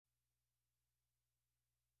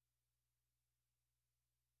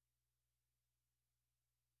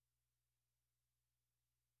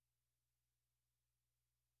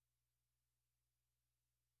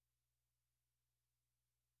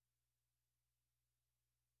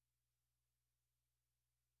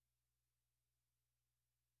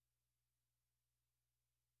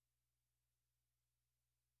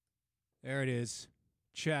There it is.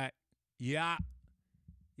 Chat. Yeah.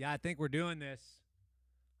 Yeah, I think we're doing this.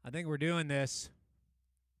 I think we're doing this.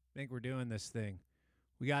 I think we're doing this thing.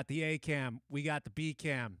 We got the A cam. We got the B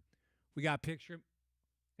cam. We got picture.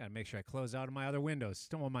 Got to make sure I close out of my other windows.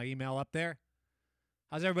 Still want my email up there.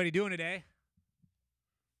 How's everybody doing today?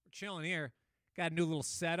 We're chilling here. Got a new little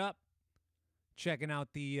setup. Checking out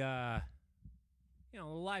the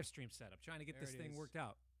live stream setup. Trying to get this thing worked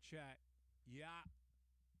out. Chat. Yeah.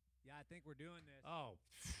 Yeah, I think we're doing this. Oh,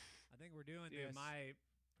 I think we're doing this.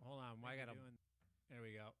 Hold on. I gotta. There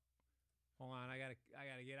we go. Hold on. I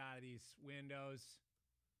gotta get out of these windows.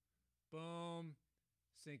 Boom.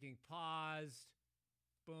 Syncing paused.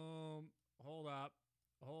 Boom. Hold up.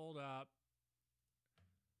 Hold up.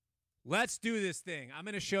 Let's do this thing. I'm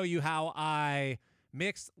going to show you how I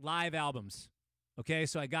mix live albums. Okay,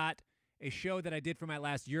 so I got a show that I did for my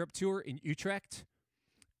last Europe tour in Utrecht.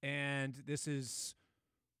 And this is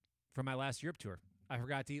from my last Europe tour. I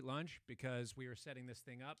forgot to eat lunch because we were setting this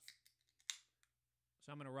thing up.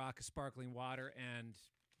 So I'm going to rock a sparkling water and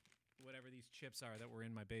whatever these chips are that were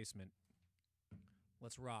in my basement.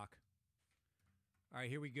 Let's rock. All right,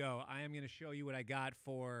 here we go. I am going to show you what I got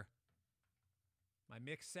for my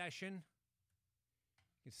mix session.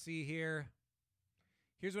 You can see here.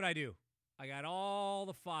 Here's what I do. I got all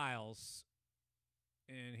the files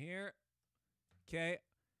in here. Okay.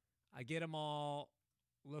 I get them all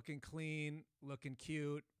looking clean, looking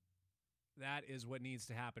cute. That is what needs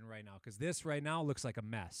to happen right now because this right now looks like a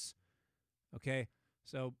mess. Okay.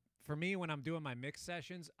 So for me, when I'm doing my mix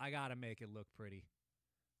sessions, I got to make it look pretty.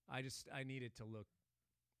 I need it to look.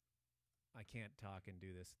 I can't talk and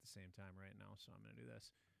do this at the same time right now, so I'm going to do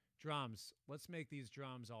this. Drums. Let's make these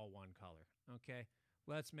drums all one color, okay?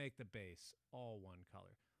 Let's make the bass all one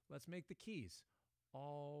color. Let's make the keys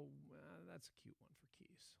all, that's a cute one for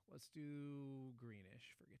keys. Let's do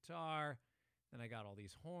greenish for guitar. Then I got all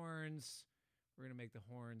these horns. We're going to make the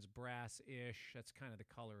horns brass-ish. That's kind of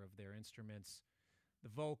the color of their instruments. The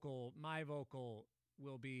vocal, my vocal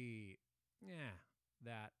will be,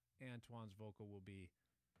 that. Antoine's vocal will be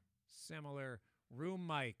similar. Room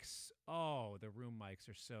mics. Oh, the room mics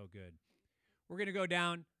are so good. We're going to go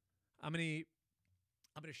down. I'm going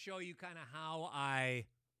to show you kind of how I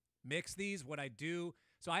mix these, what I do.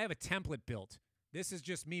 So I have a template built. This is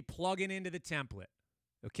just me plugging into the template.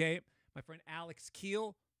 Okay? My friend Alex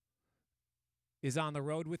Keel is on the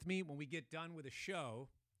road with me. When we get done with a show,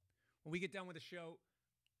 we get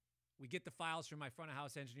the files from my front of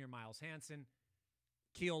house engineer, Miles Hansen.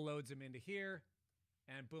 Keel loads them into here.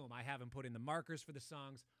 And boom, I have him put in the markers for the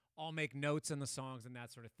songs. I'll make notes on the songs and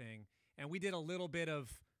that sort of thing. And we did a little bit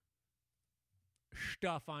of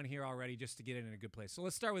stuff on here already just to get it in a good place. So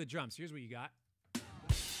let's start with the drums. Here's what you got.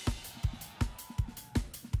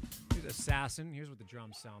 Here's Assassin. Here's what the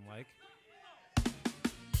drums sound like.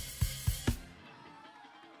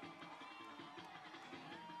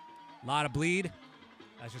 A lot of bleed.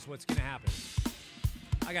 That's just what's going to happen.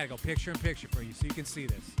 I got to go picture in picture for you so you can see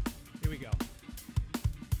this. Here we go.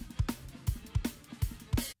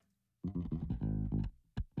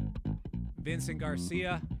 Vincent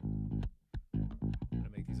Garcia. I'm going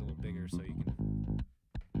to make these a little bigger so you can.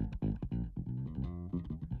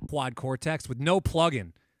 Quad Cortex with no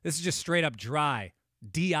plug-in. This is just straight up dry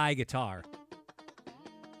DI guitar.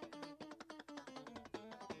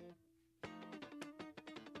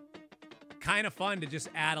 Kind of fun to just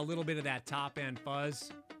add a little bit of that top end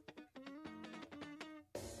fuzz.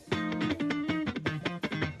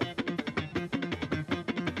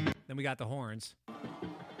 Then we got the horns.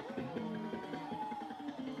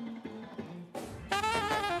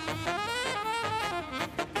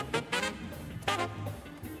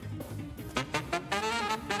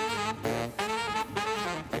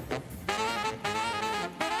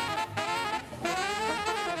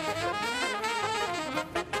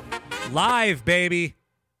 Live, baby.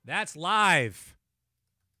 That's live.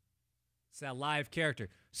 It's that live character.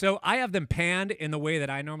 So I have them panned in the way that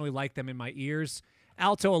I normally like them in my ears.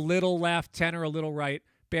 Alto a little left, tenor a little right,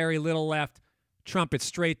 Barry a little left, trumpet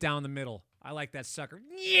straight down the middle. I like that sucker.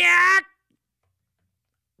 Yeah!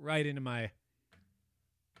 Right into me.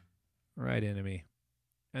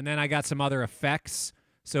 And then I got some other effects.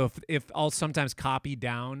 So if I'll sometimes copy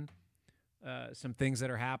down some things that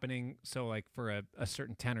are happening. So like for a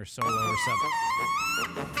certain tenor solo or something.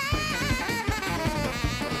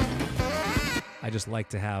 I just like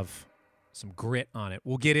to have some grit on it.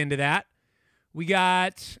 We'll get into that. We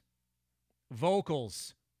got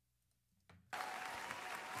vocals.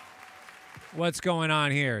 What's going on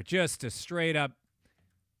here? Just a straight up.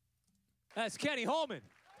 That's Kenny Holman.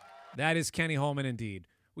 That is Kenny Holman indeed.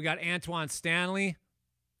 We got Antoine Stanley.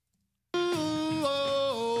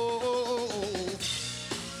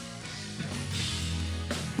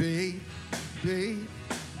 babe, babe,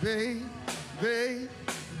 babe, babe,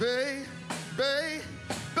 babe, babe,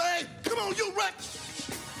 babe. Come on, you Rex.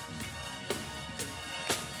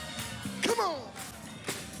 Come on.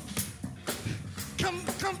 Come.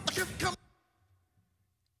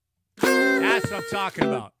 That's what I'm talking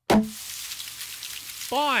about.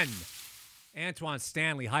 Fun. Antoine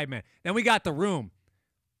Stanley, hype man. Then we got the room.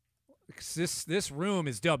 This room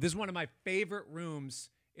is dope. This is one of my favorite rooms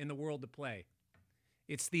in the world to play.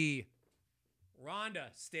 It's the Ronda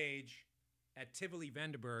stage at Tivoli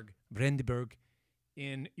Vredenburg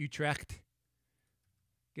in Utrecht.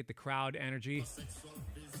 Get the crowd energy.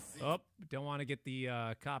 Oh, don't want to get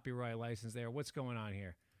the copyright license there. What's going on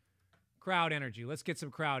here? Crowd energy. Let's get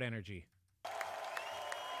some crowd energy.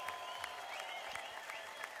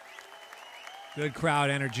 Good crowd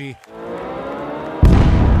energy.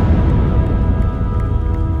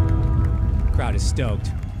 Crowd is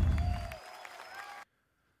stoked.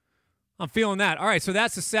 I'm feeling that. All right, so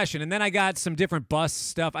that's the session. And then I got some different bus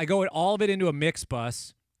stuff. I go with all of it into a mix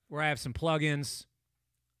bus where I have some plugins.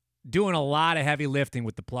 Doing a lot of heavy lifting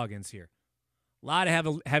with the plugins here. A lot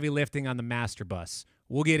of heavy lifting on the master bus.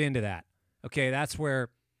 We'll get into that. Okay, that's where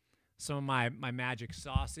some of my magic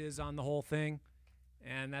sauce is on the whole thing.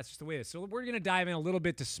 And that's just the way it is. So we're going to dive in a little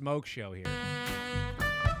bit to Smoke Show here.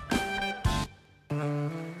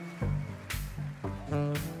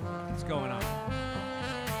 What's going on?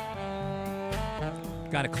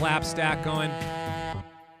 Got a clap stack going.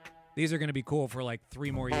 These are going to be cool for like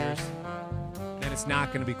 3 more years. Then it's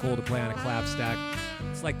not going to be cool to play on a clap stack.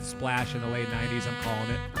 It's like the Splash in the late 90s, I'm calling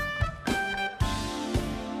it.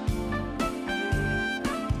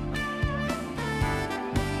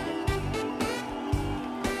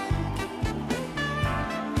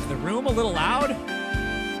 Is the room a little loud?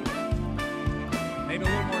 Maybe a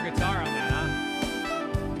little more guitar on that, huh?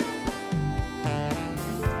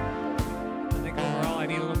 I think overall I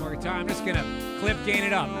need a little more guitar. I'm just going to clip gain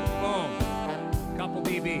it up. Boom. Couple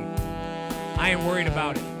dB. I ain't worried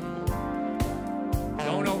about it.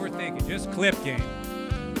 Don't overthink it. Just clip gain.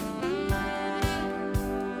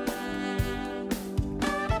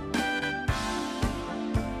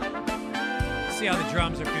 See how the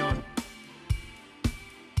drums are feeling.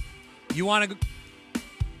 You want to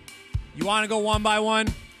go one by one?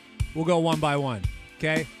 We'll go one by one.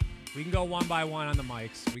 Okay? We can go one by one on the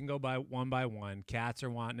mics. We can go one by one. Cats are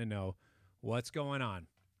wanting to know what's going on.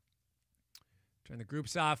 Turn the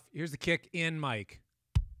groups off. Here's the kick in mic.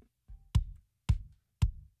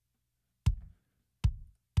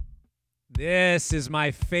 This is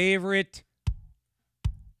my favorite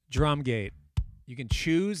drum gate. You can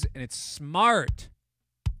choose, and it's smart.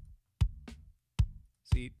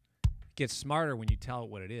 See, it gets smarter when you tell it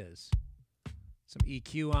what it is. Some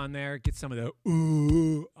EQ on there. Get some of the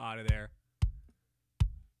ooh out of there.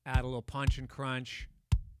 Add a little punch and crunch.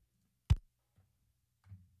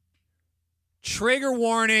 Trigger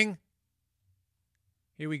warning.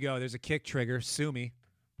 Here we go. There's a kick trigger. Sue me.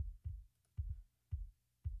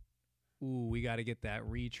 Ooh, we got to get that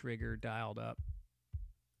re-trigger dialed up.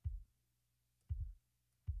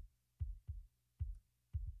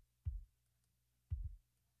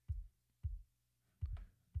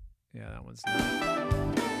 Yeah, that one's not.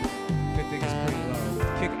 Good thing it's pretty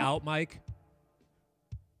low. Kick out mic.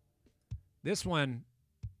 This one,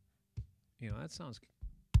 you know, that sounds good.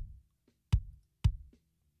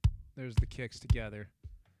 There's the kicks together.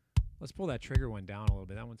 Let's pull that trigger one down a little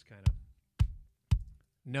bit. That one's kind of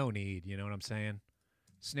no need, you know what I'm saying?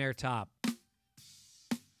 Snare top.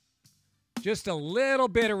 Just a little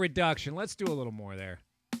bit of reduction. Let's do a little more there.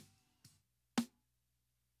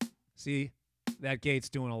 See, that gate's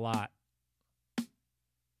doing a lot.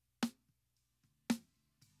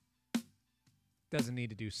 Doesn't need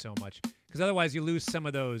to do so much, because otherwise you lose some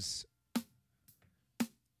of those.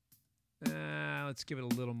 Let's give it a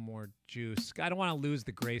little more juice. I don't want to lose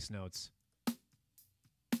the grace notes.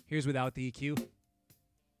 Here's without the EQ.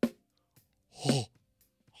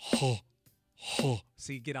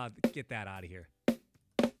 See, get that out of here.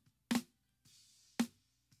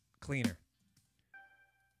 Cleaner.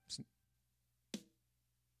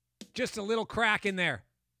 Just a little crack in there.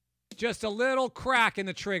 Just a little crack in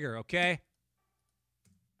the trigger, okay?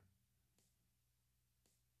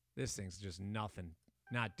 This thing's just nothing.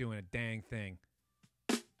 Not doing a dang thing.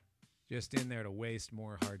 Just in there to waste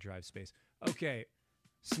more hard drive space. Okay,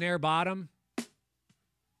 snare bottom.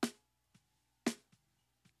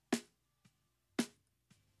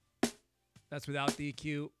 That's without the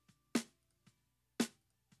EQ.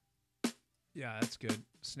 Yeah, that's good.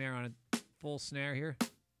 Snare on a full snare here.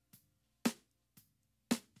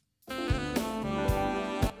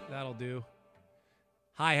 That'll do.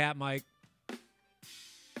 Hi-hat mic.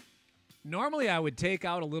 Normally, I would take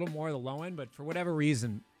out a little more of the low end, but for whatever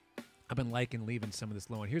reason, I've been liking leaving some of this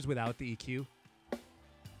low end. Here's without the EQ.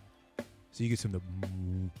 So you get some of the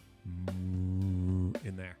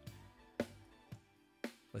in there.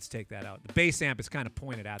 Let's take that out. The bass amp is kind of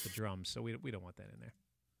pointed at the drums, so we don't want that in there.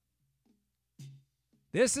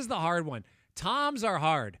 This is the hard one. Toms are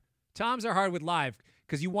hard. Toms are hard with live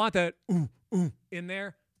because you want that in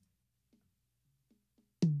there.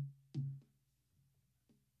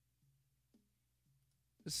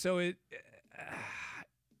 So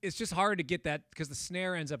it's just hard to get that because the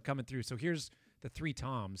snare ends up coming through. So here's the 3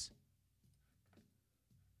 toms.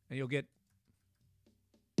 And you'll get...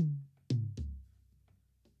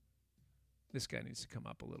 This guy needs to come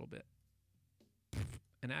up a little bit.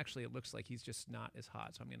 And actually, it looks like he's just not as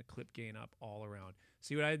hot. So I'm going to clip gain up all around.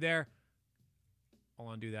 See what I did there?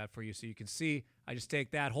 I'll undo that for you so you can see. I just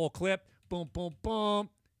take that whole clip. Boom, boom, boom.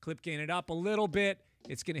 Clip gain it up a little bit.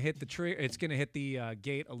 It's going to hit the tree. It's going to hit the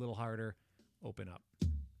gate a little harder. Open up.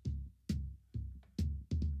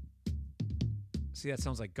 See, that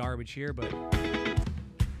sounds like garbage here, but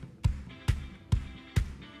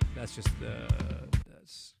that's just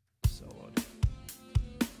that's soloed.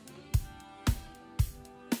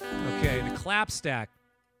 Okay, the clap stack.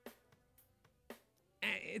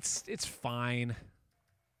 It's fine.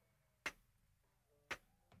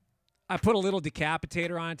 I put a little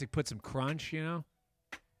decapitator on it to put some crunch, you know.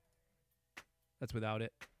 That's without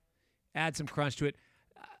it. Add some crunch to it.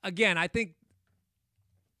 Again, I think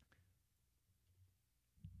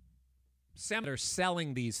are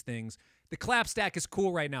selling these things. The clap stack is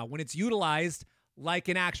cool right now. When it's utilized like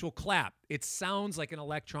an actual clap, it sounds like an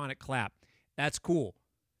electronic clap. That's cool.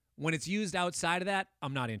 When it's used outside of that,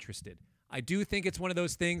 I'm not interested. I do think it's one of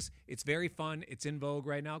those things. It's very fun. It's in vogue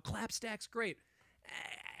right now. Clap stack's great.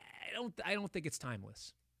 I don't think it's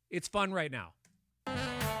timeless. It's fun right now.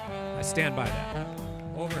 I stand by that.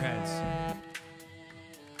 Overheads.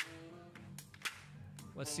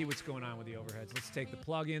 Let's see what's going on with the overheads. Let's take the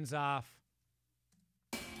plugins off.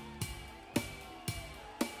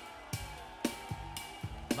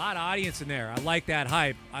 A lot of audience in there. I like that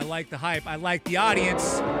hype. I like the hype. I like the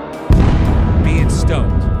audience being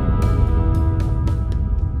stoked.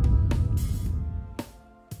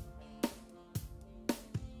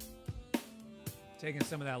 Taking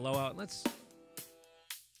some of that low out.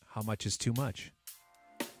 How much is too much?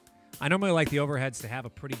 I normally like the overheads to have a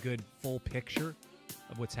pretty good full picture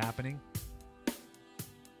of what's happening.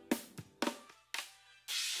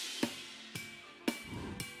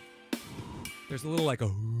 There's a little like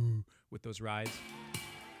a with those rides.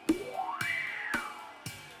 Might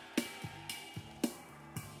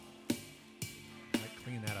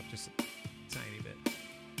clean that up just a tiny bit.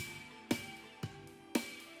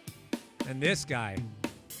 And this guy,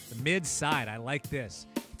 the mid side, I like this.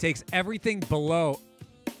 It takes everything below.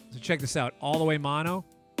 So check this out, all the way mono.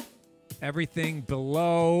 Everything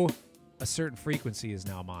below a certain frequency is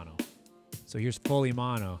now mono. So here's fully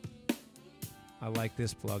mono. I like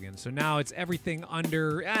this plugin. So now it's everything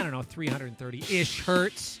under, I don't know, 330-ish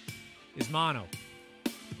hertz is mono.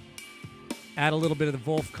 Add a little bit of the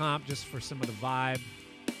Wolf comp just for some of the vibe.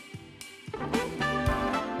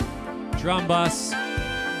 Drum bus.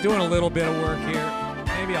 Doing a little bit of work here.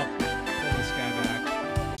 Maybe I'll pull this guy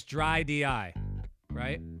back. It's dry DI,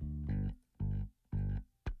 right?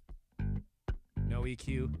 No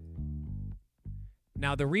EQ.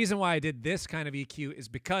 Now, the reason why I did this kind of EQ is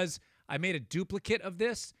because I made a duplicate of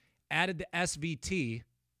this, added the SVT,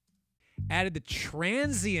 added the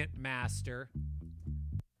transient master.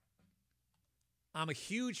 I'm a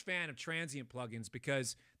huge fan of transient plugins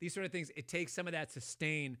because these sort of things, it takes some of that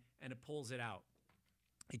sustain and it pulls it out.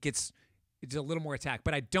 It's a little more attack,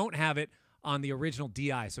 but I don't have it on the original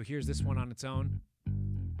DI. So here's this one on its own.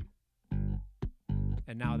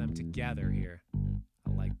 And now them together here.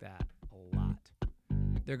 I like that a lot.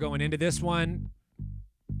 They're going into this one.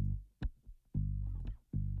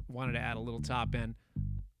 Wanted to add a little top end.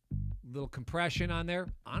 Little compression on there.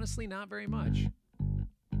 Honestly, not very much.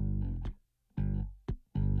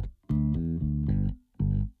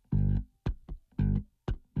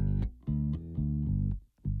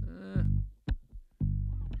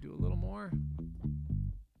 Do a little more.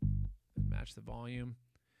 And match the volume.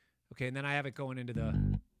 Okay, and then I have it going into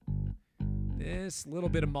this little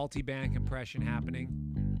bit of multi-band compression happening.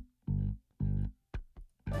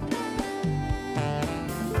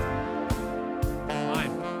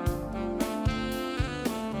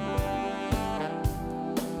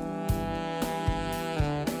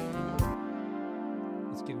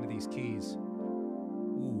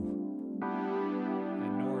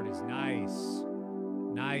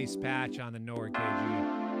 Nice patch on the Nord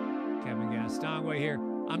KG. Kevin Gastonway here.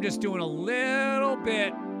 I'm just doing a little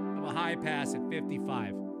bit of a high pass at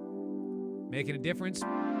 55. Making a difference?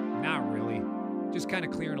 Not really. Just kind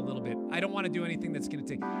of clearing a little bit. I don't want to do anything that's going to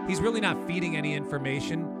take... He's really not feeding any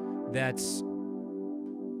information that's...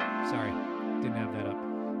 Sorry, didn't have that up.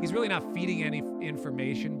 He's really not feeding any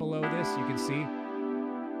information below this, you can see.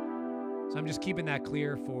 So I'm just keeping that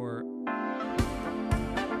clear for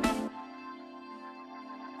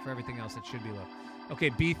everything else that should be low. Okay,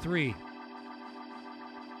 B3.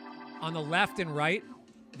 On the left and right,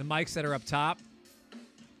 the mics that are up top.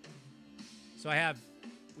 So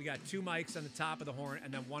we got 2 mics on the top of the horn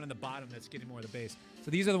and then one on the bottom that's getting more of the bass.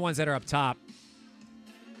 So these are the ones that are up top.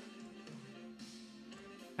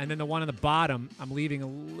 And then the one on the bottom, I'm leaving a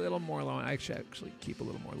little more low. I actually keep a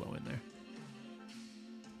little more low in there.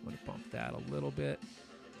 I'm going to bump that a little bit.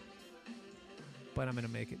 But I'm going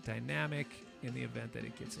to make it dynamic in the event that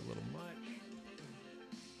it gets a little much.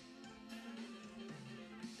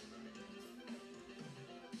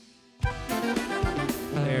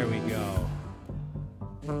 There we go.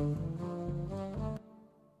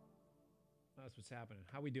 That's what's happening.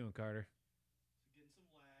 How we doing, Carter?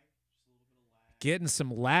 Getting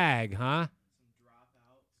some lag, huh?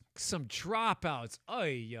 Some dropouts.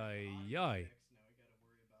 Ay, ay, ay.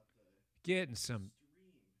 Getting some.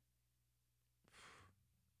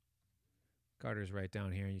 Carter's right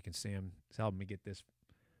down here. You can see him. He's helping me get this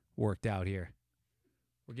worked out here.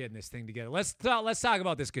 We're getting this thing together. Let's talk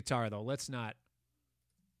about this guitar, though. Let's not.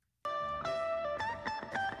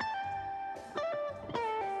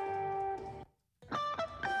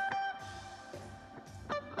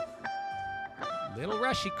 Little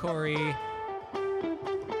rushy, Corey.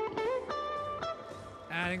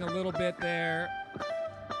 Adding a little bit there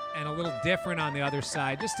and a little different on the other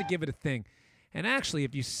side just to give it a thing. And actually,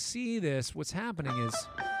 if you see this, what's happening is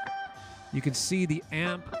you can see the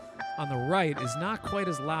amp on the right is not quite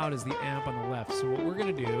as loud as the amp on the left. So what we're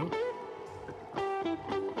going to do,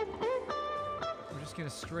 we're just going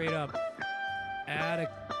to straight up add a,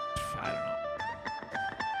 I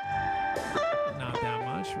don't know, not that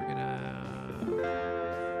much. We're going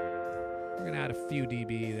to add a few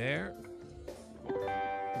dB there.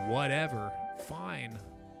 Whatever, fine.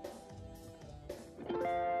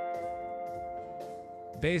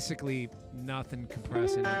 Basically, nothing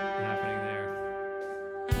compressing happening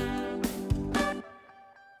there.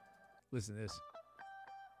 Listen to this.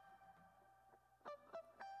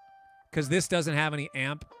 Because this doesn't have any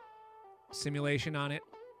amp simulation on it,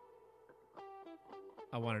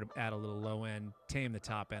 I wanted to add a little low end, tame the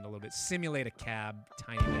top end a little bit, simulate a cab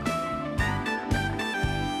tiny bit.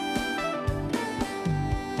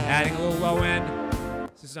 Adding a little low end.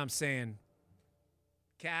 This is what I'm saying.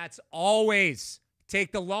 Cats, always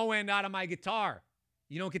take the low end out of my guitar.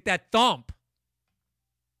 You don't get that thump.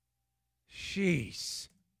 Jeez.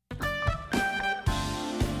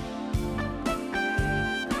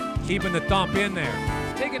 Keeping the thump in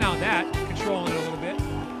there. Taking out that, controlling it a little bit.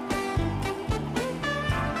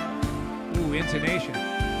 Ooh, intonation.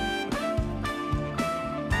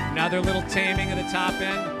 Another little taming of the top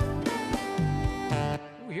end.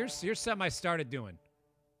 Ooh, here's something I started doing.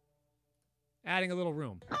 Adding a little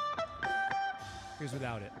room. Here's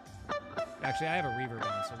without it. Actually, I have a reverb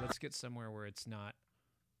on, so let's get somewhere where it's not.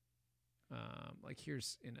 Like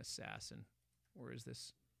here's in Assassin. Where is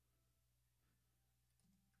this?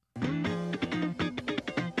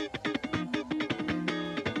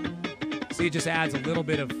 See, it just adds a little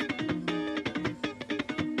bit of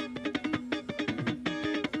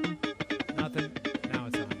nothing. Now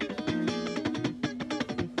it's on.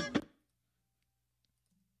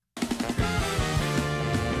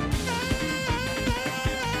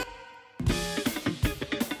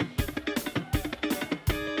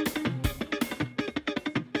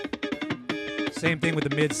 Same thing with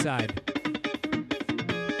the mid side.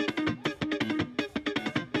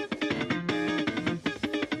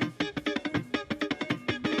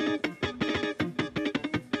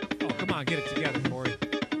 Get it together, Corey.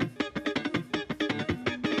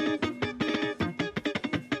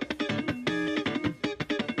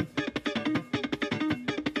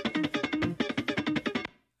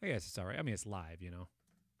 I guess it's all right. I mean, it's live, you know.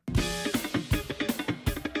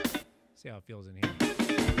 See how it feels in here.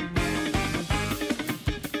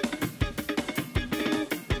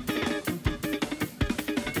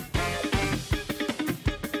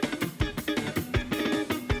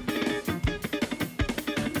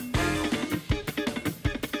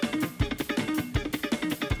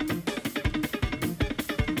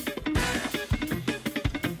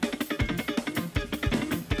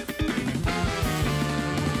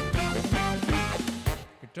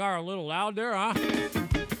 Guitar a little loud there, huh?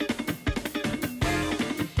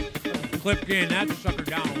 Clip gain that sucker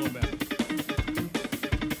down a little bit.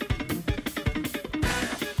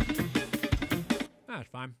 That's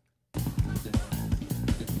fine.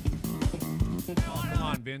 Oh, come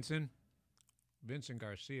on, Vincent. Vincent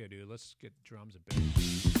Garcia, dude. Let's get drums a bit.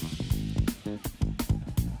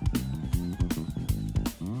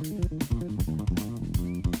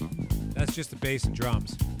 That's just the bass and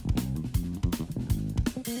drums.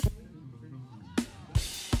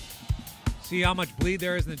 See how much bleed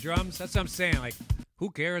there is in the drums? That's what I'm saying. Like,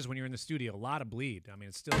 who cares when you're in the studio? A lot of bleed. I mean,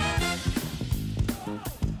 it's still...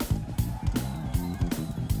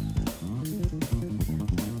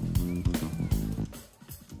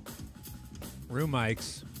 Room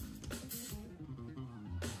mics.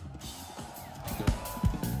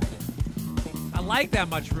 I like that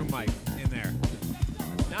much room mic in there.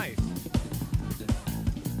 Nice.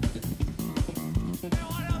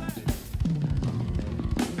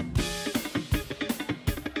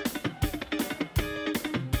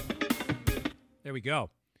 There we go.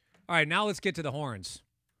 All right, now let's get to the horns.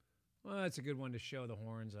 Well, that's a good one to show the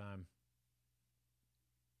horns on.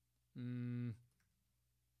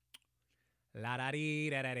 La da dee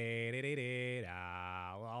da da dee dee dee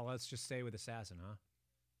da. Well, let's just stay with Assassin, huh?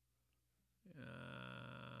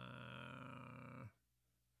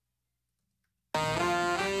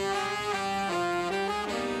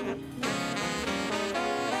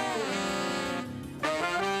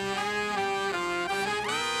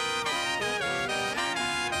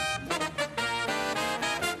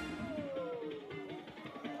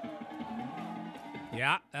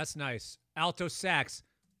 Yeah, that's nice. Alto sax.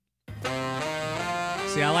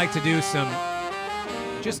 See, I like to do some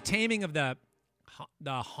just taming of the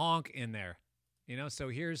honk in there. You know, so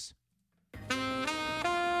here's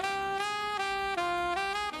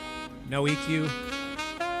no EQ.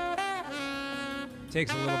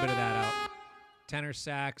 Takes a little bit of that out. Tenor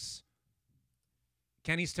sax.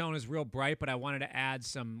 Kenny's tone is real bright, but I wanted to add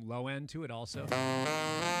some low end to it also.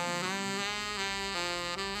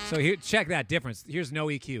 So here, check that difference. Here's no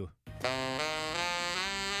EQ.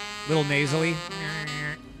 Little nasally.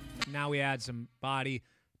 Now we add some body,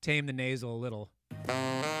 tame the nasal a little.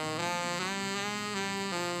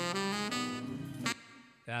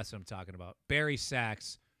 That's what I'm talking about. Barry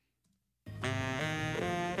sax.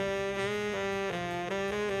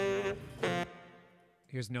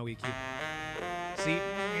 Here's no EQ. See,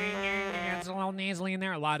 it's a little nasally in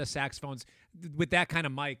there. A lot of saxophones. With that kind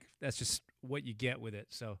of mic, that's just what you get with it.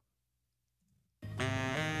 So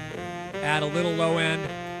add a little low end.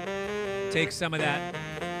 Take some of that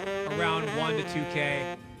around 1 to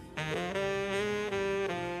 2K.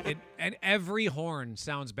 And every horn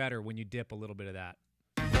sounds better when you dip a little bit of that.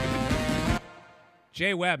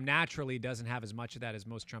 Jay Webb naturally doesn't have as much of that as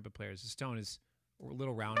most trumpet players. His tone is a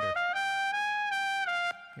little rounder.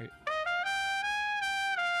 Here.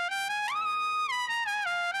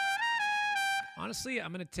 Honestly,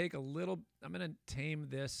 I'm going to tame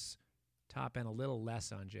this top end a little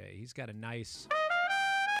less on Jay. He's got a nice...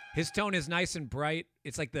 His tone is nice and bright.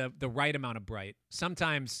 It's like the right amount of bright.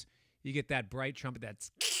 Sometimes you get that bright trumpet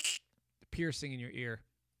that's piercing in your ear.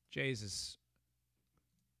 Jay's is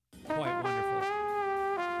quite wonderful.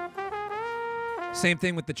 Same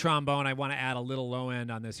thing with the trombone. I want to add a little low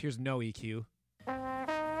end on this. Here's no EQ.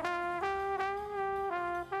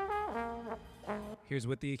 Here's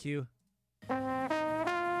with the EQ.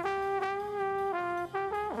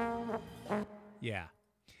 Yeah.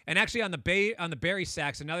 And actually on the Barry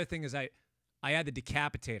sax, another thing is I add the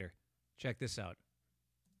decapitator. Check this out.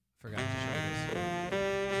 Forgot to show this.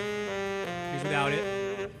 Here's without it.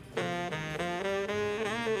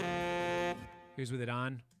 Here's with it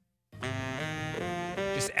on.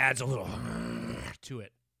 Just adds a little to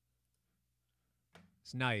it.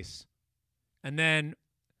 It's nice. And then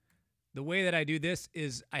the way that I do this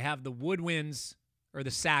is I have the woodwinds, or the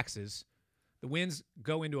saxes. The winds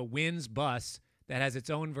go into a winds bus that has its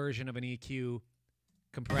own version of an EQ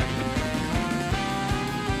compression.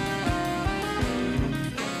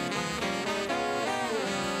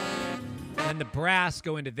 And the brass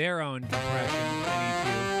go into their own compression and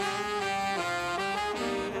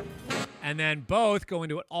EQ. And then both go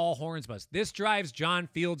into an all horns bus. This drives John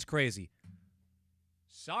Fields crazy.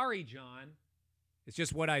 Sorry, John. It's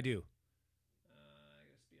just what I do. I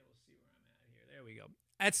guess be able to see where I'm at here. There we go.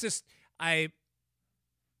 That's just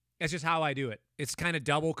That's just how I do it. It's kind of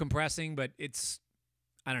double compressing, but it's,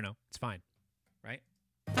 I don't know, it's fine, right?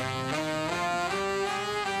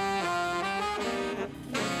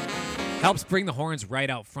 Helps bring the horns right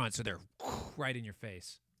out front so they're right in your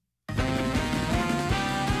face.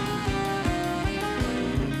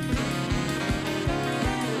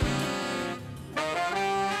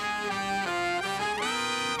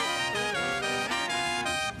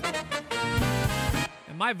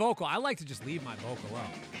 my vocal, I like to just leave my vocal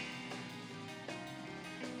up.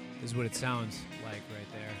 This is what it sounds like right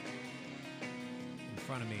there in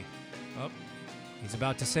front of me. Oh, he's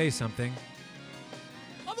about to say something.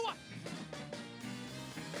 Other one.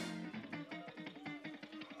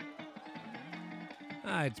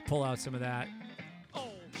 I'd pull out some of that.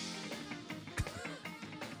 Oh.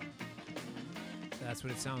 That's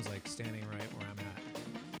what it sounds like standing right where I'm at.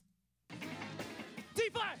 D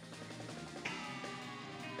flat.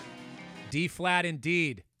 D flat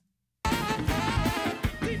indeed. And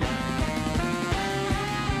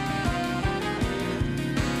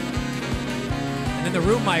then the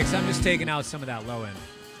room mics, I'm just taking out some of that low end.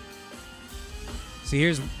 See,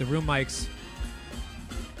 here's the room mics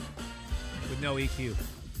with no EQ.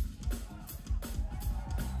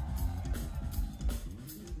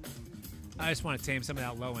 I just want to tame some of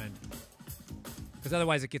that low end, because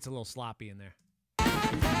otherwise it gets a little sloppy in there.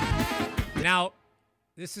 Now,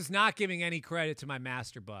 this is not giving any credit to my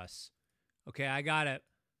master bus. Okay, I gotta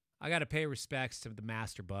pay respects to the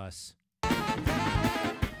master bus.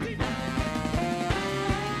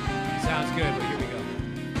 Sounds good, but here we go.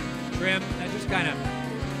 Trim, that just kind of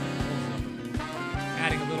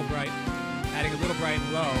adding a little bright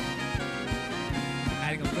and low,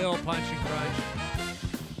 adding a little punch and crunch.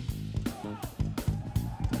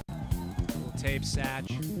 Little tape satch,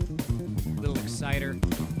 little exciter,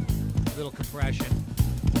 little compression.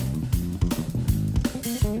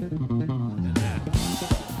 And that.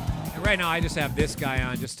 And right now I just have this guy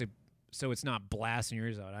on just so it's not blasting your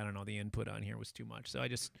ears out. I don't know, the input on here was too much. So I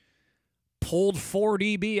just pulled 4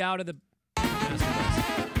 dB out of the master bus.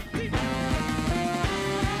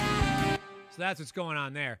 So that's what's going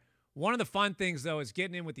on there. One of the fun things, though, is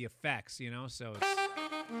getting in with the effects, you know? So it's...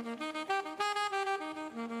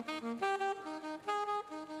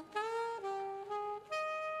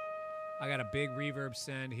 I got a big reverb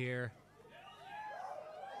send here.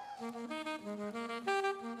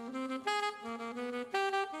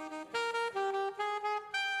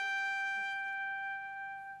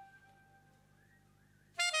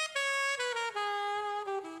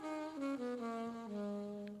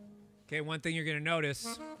 Okay, one thing you're going to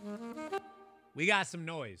notice, we got some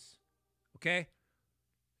noise, okay?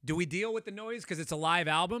 Do we deal with the noise because it's a live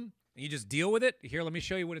album and you just deal with it? Here, let me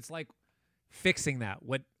show you what it's like fixing that,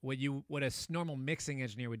 what a normal mixing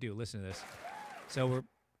engineer would do. Listen to this. So we're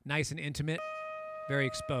nice and intimate, very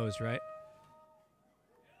exposed, right?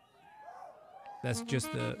 That's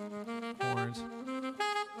just the horns.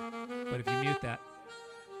 But if you mute that,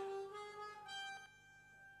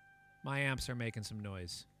 my amps are making some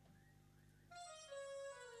noise.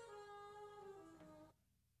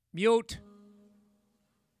 Mute.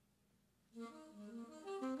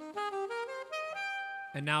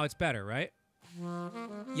 And now it's better, right?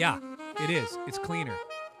 Yeah, it is. It's cleaner.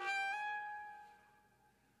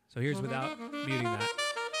 So here's without muting that.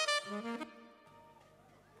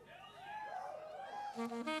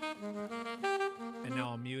 And now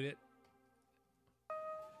I'll mute it.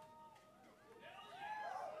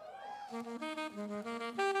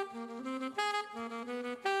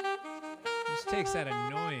 Just takes that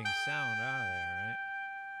annoying sound out of there, right?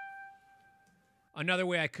 Another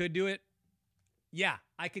way I could do it, yeah,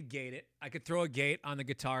 I could gate it. I could throw a gate on the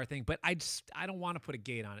guitar thing, but I don't want to put a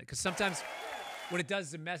gate on it because sometimes what it does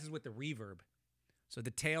is it messes with the reverb. So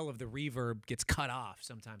the tail of the reverb gets cut off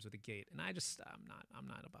sometimes with a gate, and I'm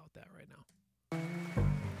not about that right now.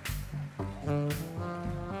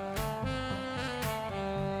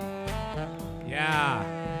 Yeah,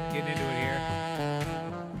 getting into it here.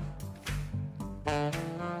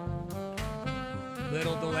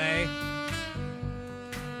 Little delay, you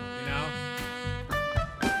know.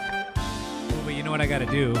 Oh, but you know what I got to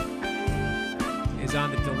do is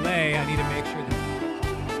on the delay, I need to make sure the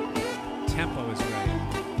tempo is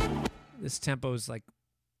right. This tempo is like,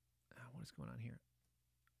 what is going on here?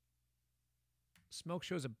 Smoke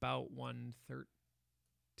shows about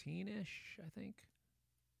 113-ish, I think.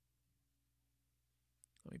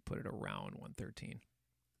 Let me put it around 113.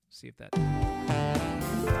 See if that...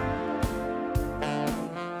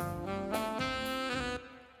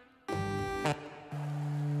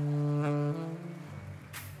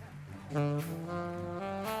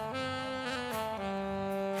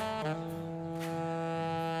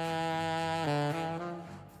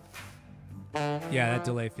 Yeah, that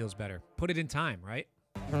delay feels better. Put it in time, right?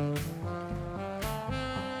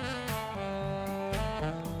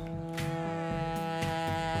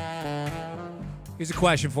 Here's a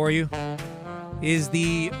question for you. Are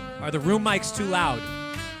the room mics too loud?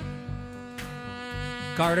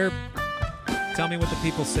 Carter, tell me what the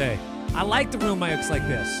people say. I like the room mics like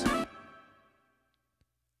this.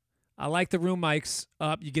 I like the room mics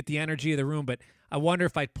up. You get the energy of the room, but I wonder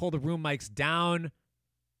if I'd pull the room mics down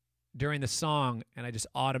during the song and I just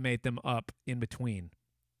automate them up in between.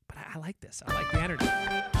 But I like this. I like the energy.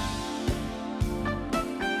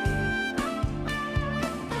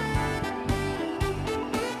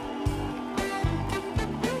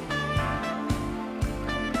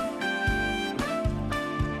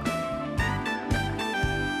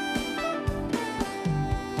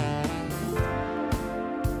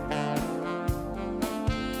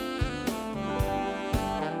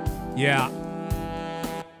 Yeah.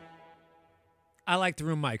 I like the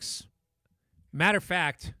room mics. Matter of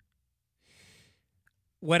fact,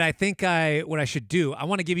 what I should do, I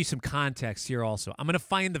want to give you some context here also. I'm going to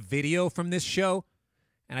find the video from this show,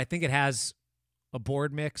 and I think it has a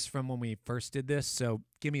board mix from when we first did this, so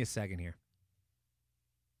give me a second here.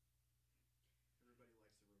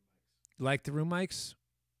 You like the room mics?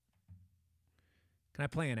 Can I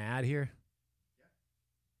play an ad here?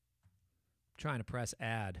 I'm trying to press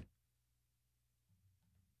ad.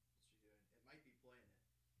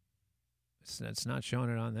 It's not showing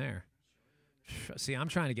it on there. See, I'm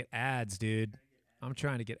trying to get ads, dude. I'm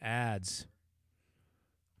trying to get ads.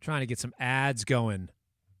 I'm trying to get some ads going.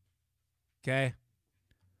 Okay?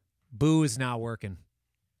 Boo is not working.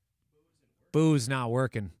 Boo's not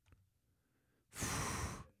working.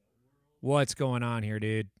 What's going on here,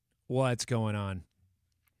 dude? What's going on?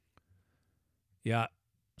 Yeah.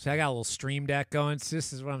 See, I got a little stream deck going.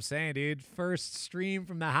 This is what I'm saying, dude. First stream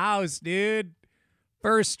from the house, dude.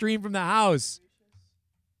 First stream from the house.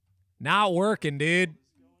 Not working, dude.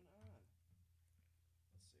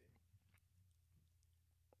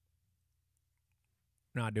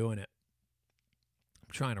 Not doing it.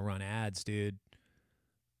 I'm trying to run ads, dude.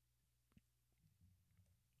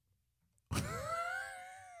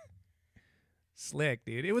 Slick,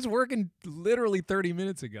 dude. It was working literally 30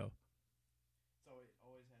 minutes ago. So it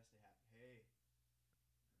always has to happen. Hey.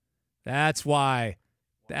 That's why.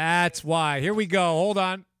 That's why. Here we go. Hold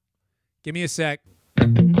on. Give me a sec.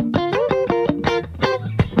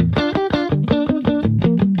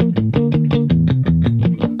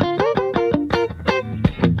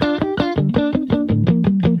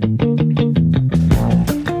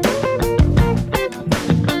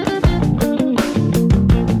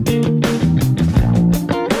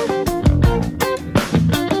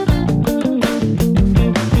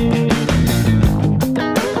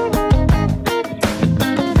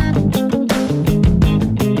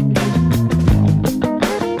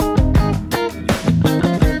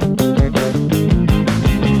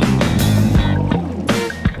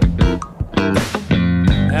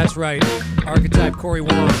 Right. Archetype Corey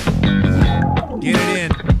Wong. Get it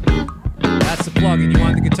in. That's the plug-in. You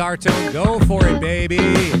want the guitar tone? Go for it, baby.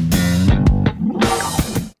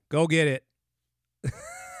 Go get it.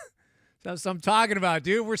 That's what I'm talking about,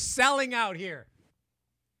 dude. We're selling out here.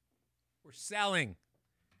 We're selling.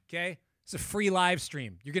 Okay? It's a free live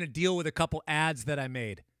stream. You're going to deal with a couple ads that I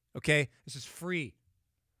made. Okay? This is free.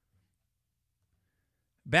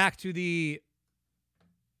 Back to the...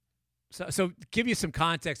 So give you some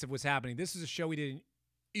context of what's happening. This is a show we did in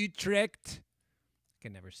Utrecht. I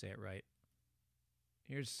can never say it right.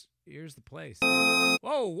 Here's the place.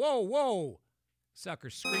 Whoa, whoa, whoa.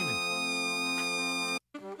 Sucker's screaming.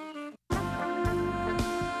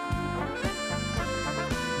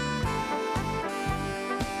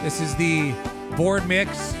 This is the board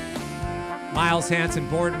mix. Miles Hansen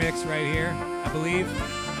board mix right here, I believe.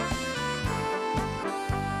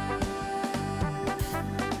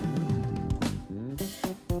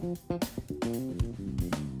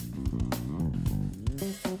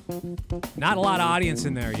 Not a lot of audience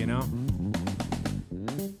in there, you know?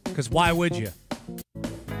 Because why would you?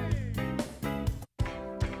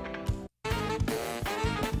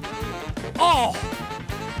 Oh!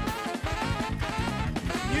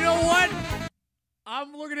 You know what?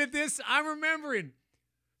 I'm looking at this. I'm remembering.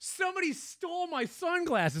 Somebody stole my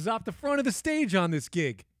sunglasses off the front of the stage on this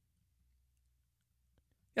gig.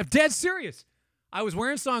 I'm dead serious. I was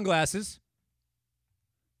wearing sunglasses,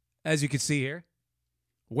 as you can see here.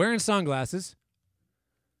 Wearing sunglasses.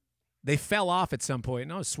 They fell off at some point,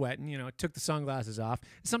 and I was sweating, you know, took the sunglasses off.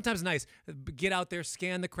 Sometimes nice. Get out there,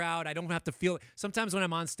 scan the crowd. I don't have to feel it. Sometimes when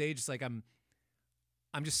I'm on stage, it's like I'm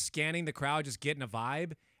just scanning the crowd, just getting a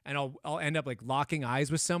vibe, and I'll end up like locking eyes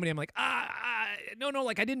with somebody. I'm like, no,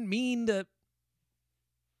 like I didn't mean to.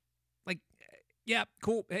 Like, yeah,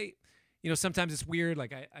 cool. Hey, you know, sometimes it's weird.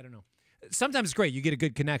 Like, I don't know. Sometimes it's great. You get a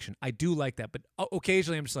good connection. I do like that. But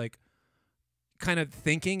occasionally I'm just like kind of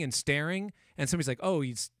thinking and staring. And somebody's like, oh,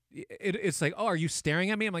 it's like, oh, are you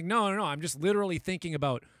staring at me? I'm like, no. I'm just literally thinking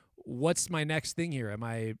about what's my next thing here. Am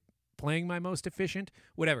I playing my most efficient.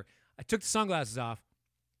 Whatever. I took the sunglasses off.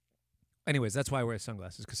 Anyways, that's why I wear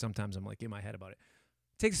sunglasses, because sometimes I'm like in my head about it.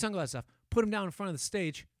 Take the sunglasses off, put them down in front of the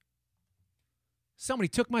stage. Somebody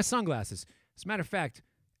took my sunglasses. As a matter of fact,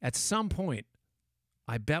 at some point,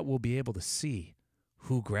 I bet we'll be able to see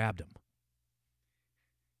who grabbed them.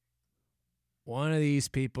 One of these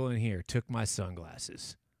people in here took my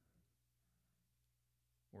sunglasses.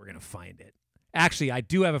 We're going to find it. Actually, I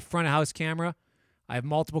do have a front of house camera. I have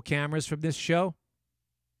multiple cameras from this show.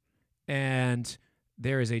 And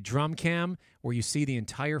there is a drum cam where you see the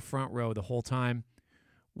entire front row the whole time.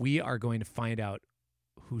 We are going to find out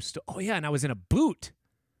who stole. Oh, yeah, and I was in a boot.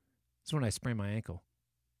 That's when I sprained my ankle.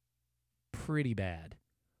 Pretty bad.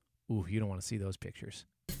 Ooh, you don't want to see those pictures.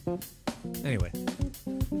 Anyway.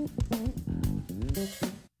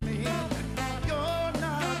 You're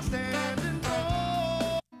not standing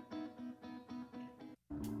tall.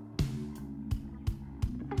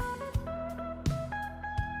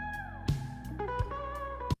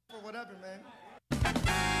 Or whatever, man.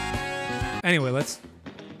 Anyway, let's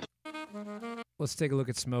take a look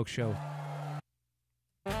at Smoke Show.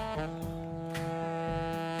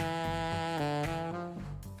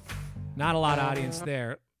 Not a lot of audience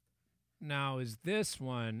there. Now, is this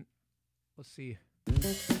one... Let's see.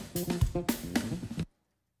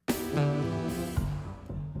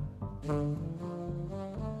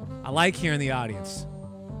 I like hearing the audience.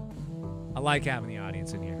 I like having the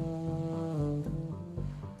audience in here.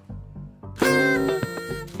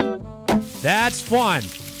 That's fun.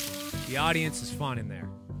 The audience is fun in there.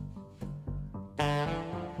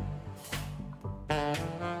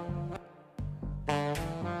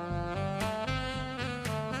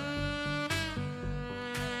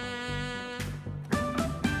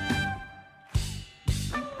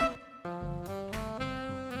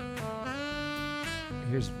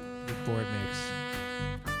 Here's what board makes.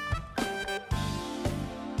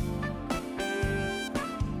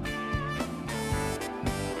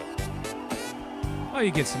 Oh,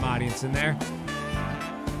 you get some audience in there.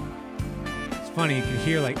 It's funny, you can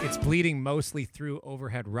hear like it's bleeding mostly through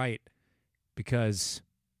overhead right because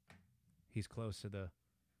he's close to the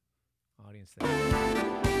audience there.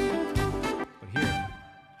 But here.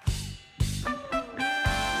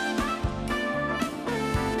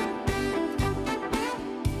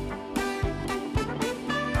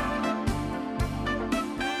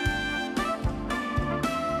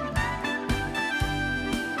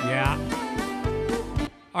 Yeah.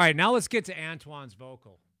 All right, now let's get to Antoine's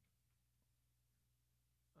vocal.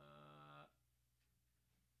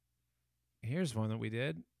 Here's one that we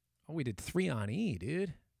did. Oh, we did 3 on E,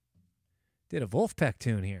 dude. Did a Wolfpack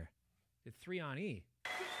tune here. Did 3 on E.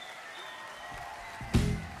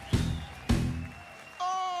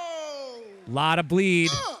 Oh! Lot of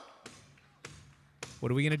bleed.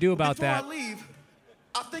 What are we going to do about that? Before I leave,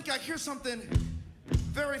 I think I hear something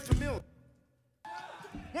very familiar.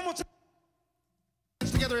 One more time.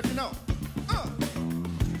 Together if you know.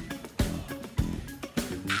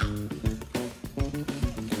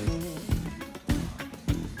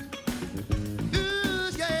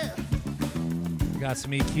 Yeah. Got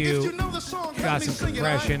some If you EQ. know the song, help Got me some sing it, all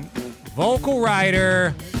right? compression. Vocal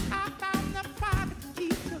writer. I found the private key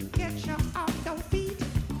to get you off your feet.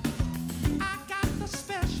 I got the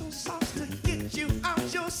special sauce to get you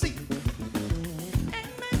out your seat. And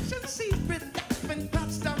mention secret that's been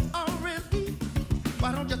passed down already.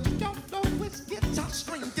 Why don't you don't know which guitar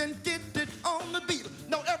string and get it on the beat?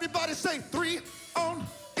 Now everybody say 3 on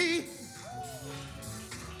E.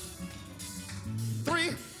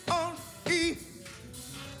 3 on E.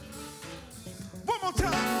 One more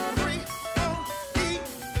time. 3 on E.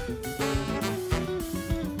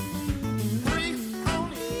 3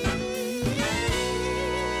 on E.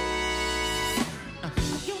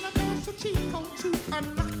 Universal cheat code to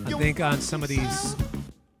unlock I your think on some of these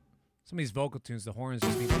vocal tunes, the horns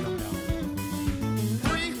just need to come down.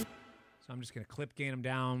 3. So I'm just going to clip gain them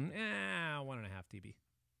down. 1.5 dB.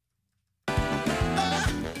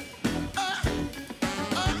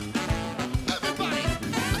 Everybody,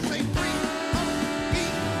 I say 3 on E.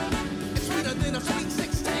 It's sweeter than a sweet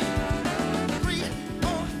 16. 3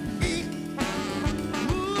 on E.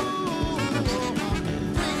 Ooh.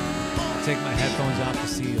 3 Take my headphones off to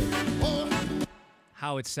see on E.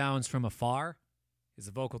 how it sounds from afar. Is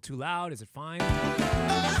the vocal too loud? Is it fine? Everybody,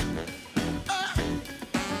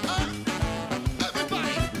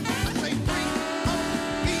 I say 3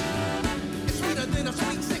 on E. It's sweeter than a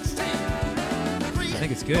sweet 16. I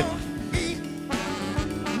think it's good. E.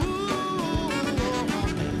 Ooh.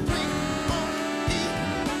 3 on E.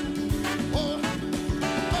 Oh.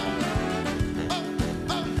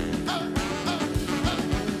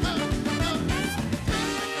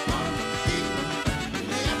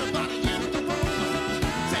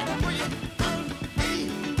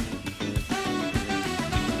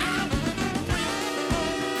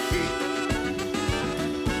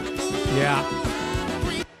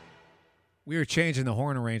 Yeah. We were changing the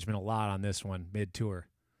horn arrangement a lot on this one mid-tour.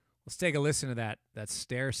 Let's take a listen to that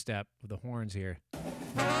stair step with the horns here.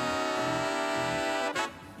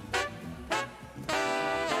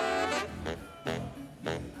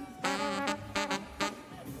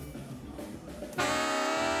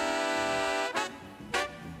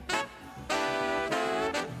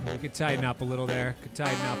 We could tighten up a little there. Could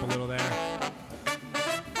tighten up a little there.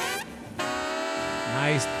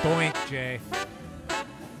 Nice boink, Jay.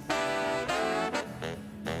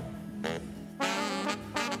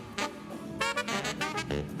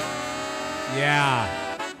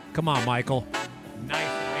 Yeah. Come on, Michael. Nice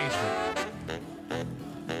arrangement.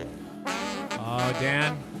 Oh,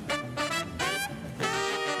 Dan.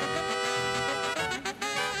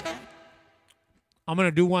 I'm going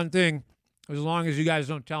to do one thing as long as you guys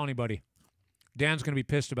don't tell anybody. Dan's going to be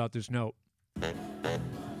pissed about this note.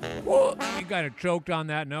 Whoa, he kind of choked on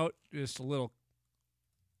that note. Just a little.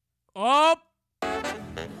 Oh!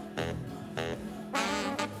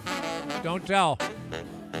 Don't tell.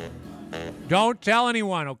 Don't tell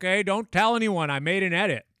anyone, okay? Don't tell anyone. I made an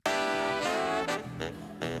edit.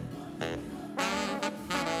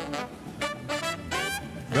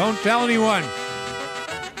 Don't tell anyone.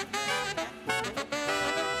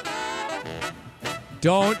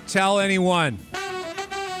 Don't tell anyone.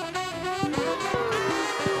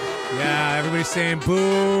 Yeah, everybody's saying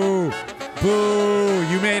boo. Boo.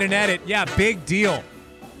 You made an edit. Yeah, big deal.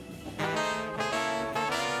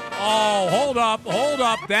 Oh, hold up. Hold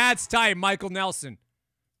up. That's tight. Michael Nelson.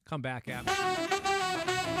 Come back at me.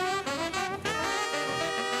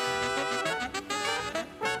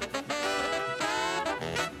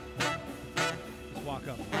 Let's walk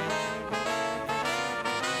up.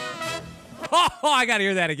 Oh, I got to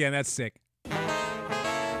hear that again. That's sick.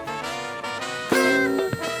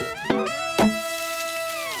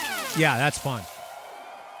 Yeah, that's fun.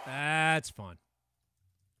 That's fun.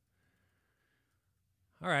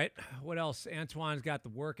 All right. What else? Antoine's got the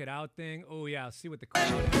work it out thing. Oh, yeah. Let's see what the crowd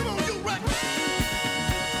is. Come on, you wreck.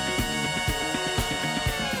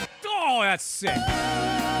 Oh, that's sick.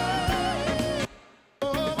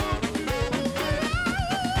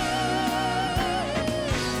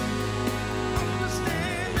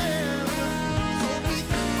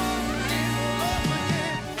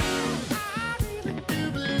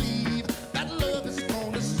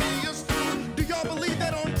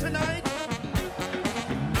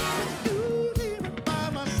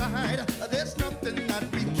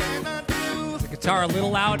 Guitar a little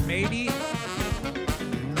loud, maybe.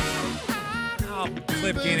 I'll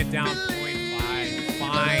clip gain it down 0.5.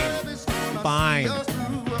 Fine. Fine.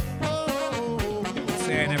 Let's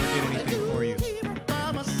say I never did anything for you.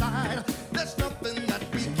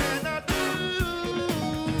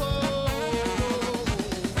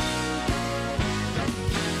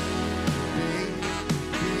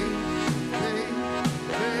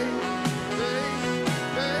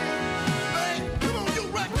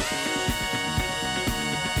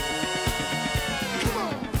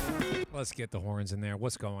 Let's get the horns in there.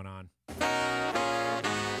 What's going on?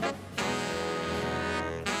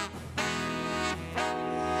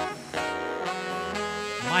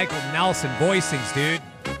 Michael Nelson voicings, dude.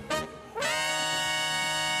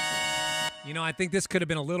 You know, I think this could have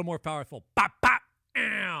been a little more powerful. Bop, bop,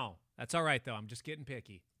 ow. That's all right, though. I'm just getting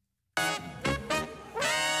picky.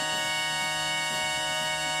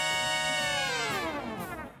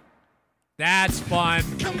 That's fun.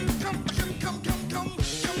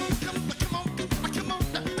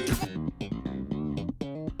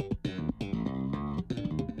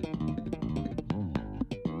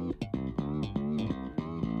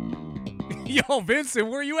 Yo, Vincent,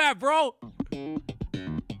 where you at, bro?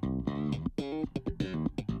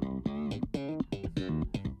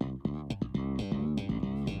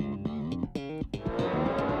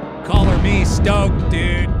 Color me stoked,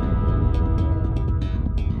 dude.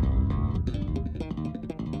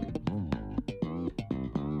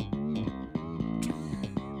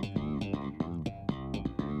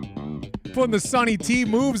 Putting the Sonny T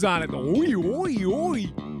moves on it. Oi, oi,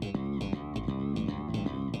 oi.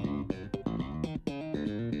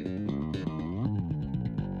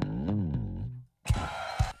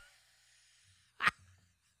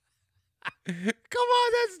 Come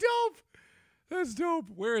on, that's dope. That's dope.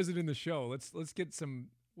 Where is it in the show? Let's get some.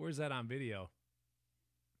 Where's that on video?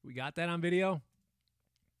 We got that on video?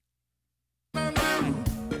 Oh,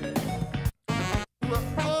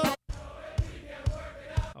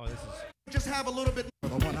 this is. Just have a little bit of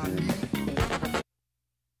the one I need.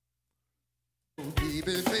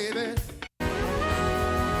 Baby, baby.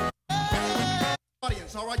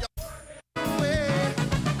 Audience, all right, y'all.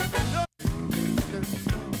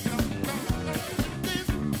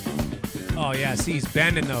 Oh, yeah. See, he's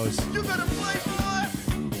bending those. You better play, boy.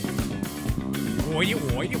 Boy,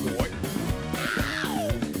 boy, boy.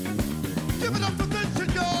 Give it up for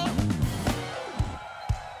Vincent, y'all.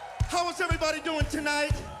 How is everybody doing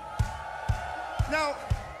tonight? Now,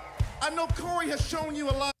 I know Corey has shown you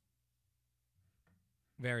a lot.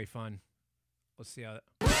 Very fun. Let's see how that.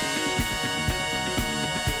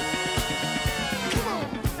 Come on.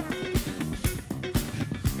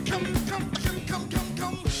 Come.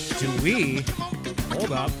 Do we?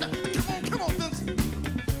 Hold up. Come on, Vincent.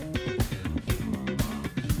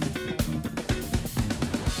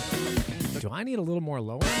 Do I need a little more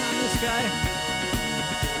low end on this guy?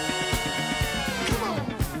 Come on.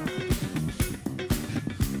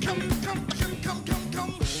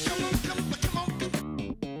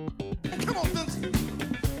 Come on, Vincent.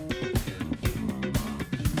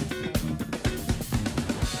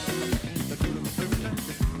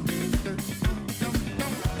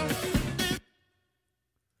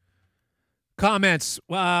 Comments.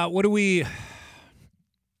 What do we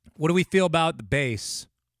feel about the bass?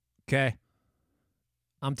 Okay.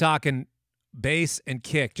 I'm talking bass and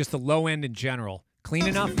kick, just the low end in general. Clean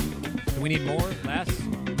enough? Do we need more? Less?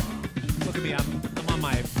 Look at me. I'm on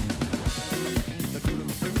my ear.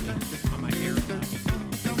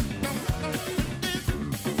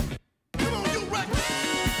 Come on, you wreck.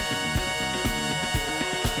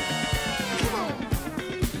 Come on.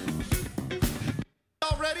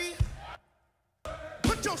 Y'all ready?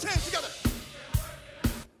 Put your hands together.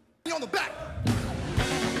 You on the back.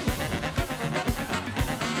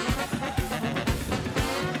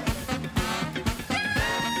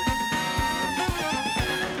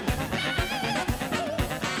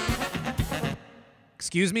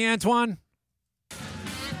 Excuse me, Antoine?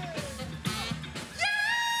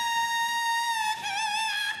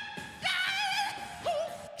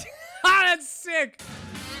 Ah, that's sick.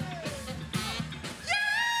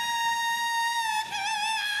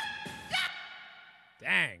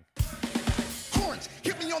 Dang. Horns,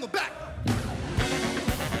 hit me on the back.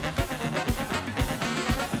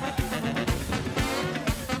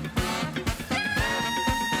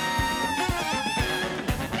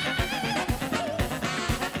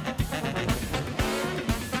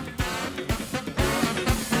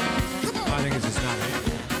 I think it's just not right.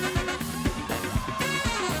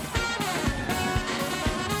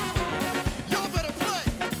 Y'all better play.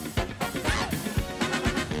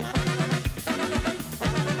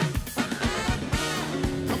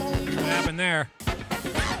 Come on, What happened there?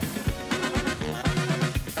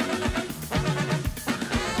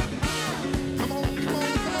 come on.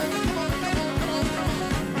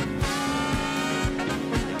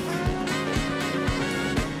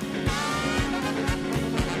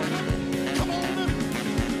 Come on.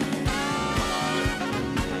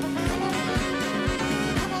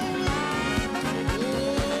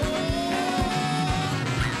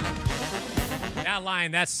 That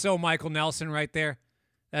line, that's so Michael Nelson right there.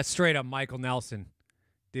 That's straight up Michael Nelson.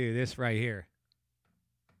 Dude, this right here.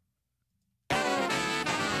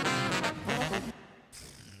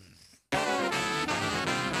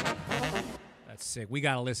 That's sick. We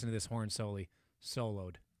got to listen to this horn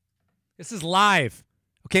soloed. This is live.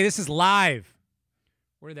 Okay, this is live.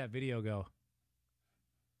 Where did that video go?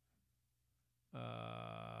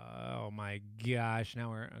 Oh my gosh.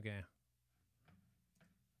 Now we're okay.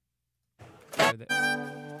 Where did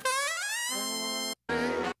that-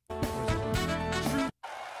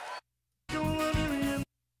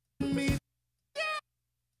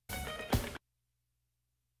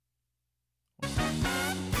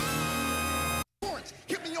 Horns,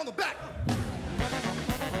 hit me on the back.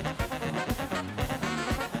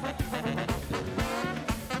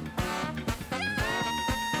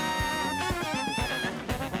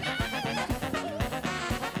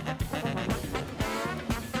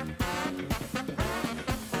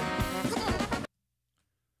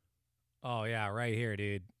 Oh yeah, right here,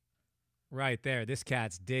 dude. Right there. This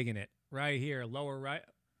cat's digging it. Right here, lower right.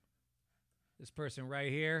 This person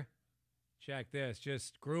right here. Check this.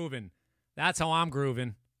 Just grooving. That's how I'm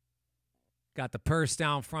grooving. Got the purse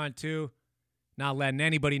down front too. Not letting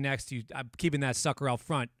anybody next to you. I'm keeping that sucker out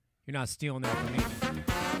front. You're not stealing that from me.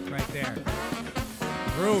 Right there.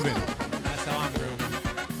 Grooving. That's how I'm grooving.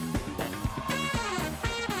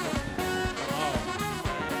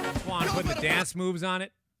 Oh. Just want to put the dance moves on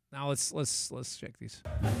it. Now let's check these.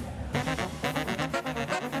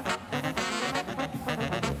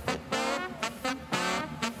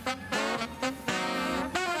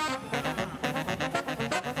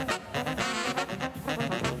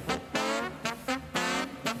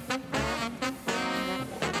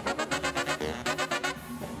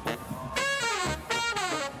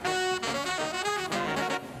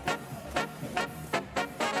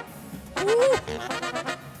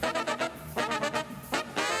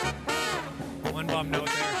 One bum note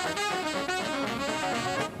there.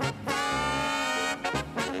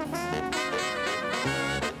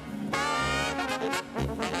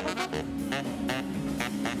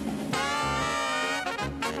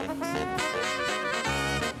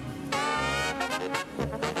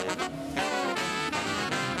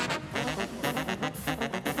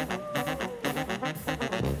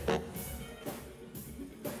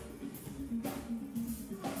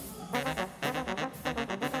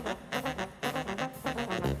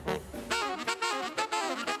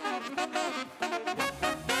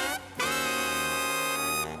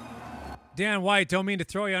 Dan White, don't mean to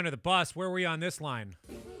throw you under the bus. Where were you on this line?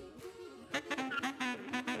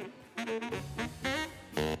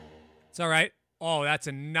 It's all right. Oh, that's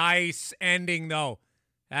a nice ending, though.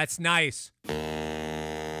 That's nice.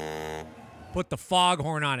 Put the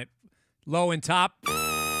foghorn on it. Low and top.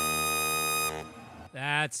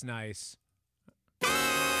 That's nice.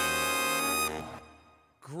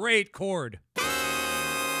 Great chord.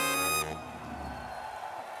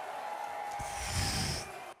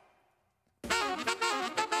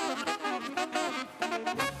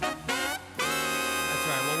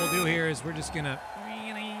 Is we're just gonna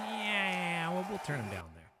we'll turn them down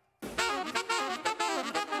there.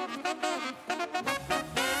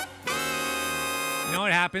 You know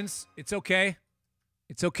what happens? It's okay.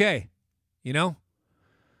 It's okay. You know?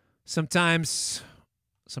 Sometimes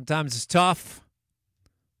it's tough.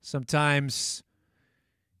 Sometimes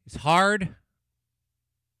it's hard.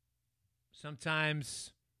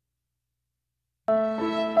 Sometimes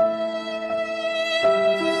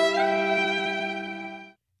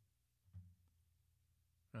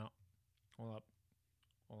Hold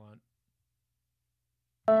on.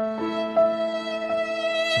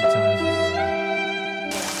 Sometimes we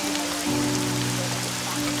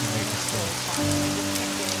make mistakes.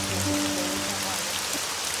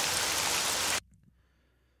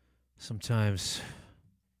 Sometimes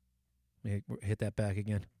we hit that back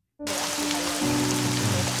again.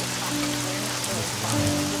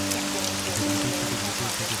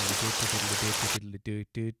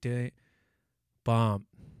 Bomb.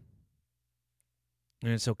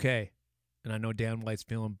 And it's okay. And I know Dan White's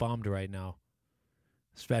feeling bummed right now.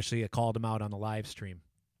 Especially I called him out on the live stream.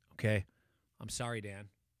 Okay? I'm sorry, Dan.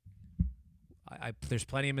 There's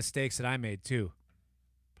plenty of mistakes that I made, too.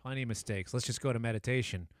 Plenty of mistakes. Let's just go to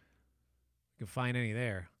meditation. You can find any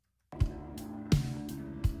there.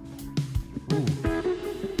 Ooh.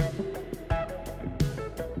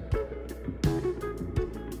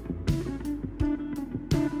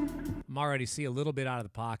 I'm already see a little bit out of the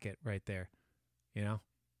pocket right there. You know?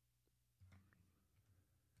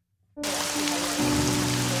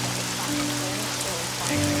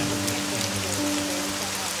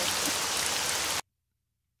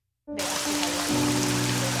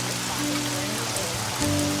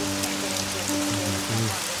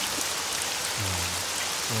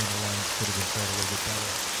 Could have been played a little bit better.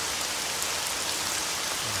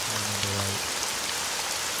 If I remember right.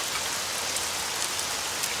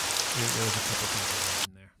 There was a couple things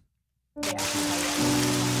in there.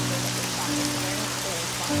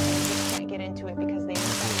 Can't get into it because they.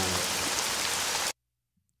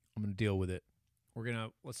 I'm gonna deal with it.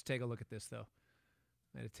 Let's take a look at this though.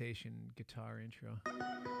 Meditation guitar intro.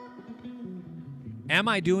 Am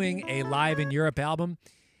I doing a live in Europe album?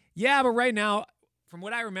 Yeah, but right now, from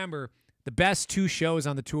what I remember, the best two shows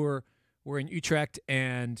on the tour were in Utrecht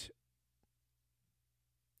and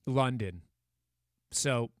London.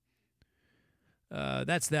 So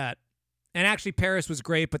that's that. And actually, Paris was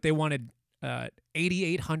great, but they wanted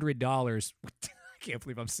 $8,800. I can't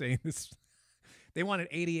believe I'm saying this. They wanted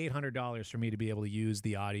 $8,800 for me to be able to use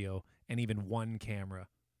the audio and even one camera.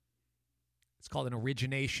 It's called an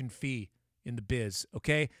origination fee in the biz,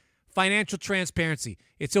 okay? Financial transparency.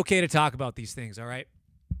 It's okay to talk about these things, all right?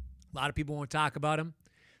 A lot of people won't talk about them.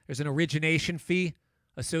 There's an origination fee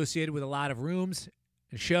associated with a lot of rooms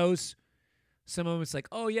and shows. Some of them, it's like,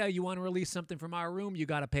 oh, yeah, you want to release something from our room? You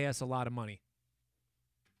got to pay us a lot of money.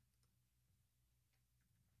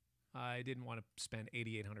 I didn't want to spend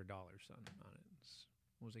 $8,800 on it.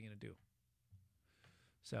 What was I going to do?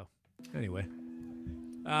 So, anyway.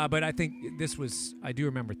 But I think I do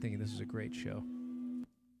remember thinking this was a great show.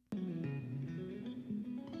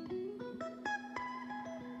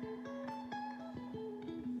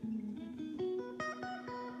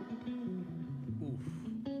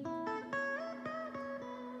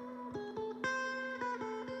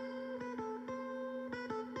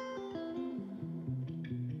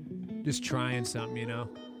 Just trying something, you know?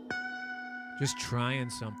 Just trying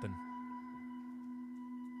something.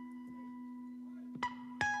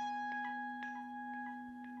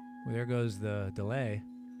 Well, there goes the delay.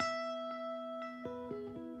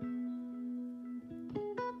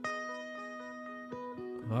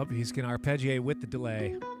 Oh, he's going to arpeggiate with the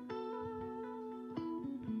delay.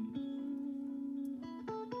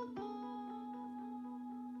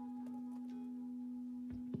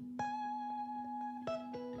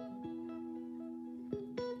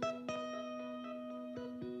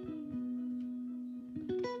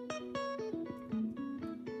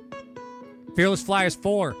 Fearless Flyers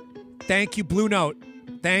 4. Thank you, Blue Note.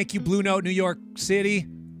 Thank you, Blue Note, New York City.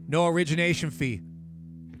 No origination fee.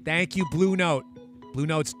 Thank you, Blue Note. Blue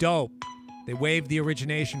Note's dope. They waived the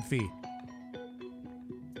origination fee.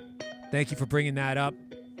 Thank you for bringing that up.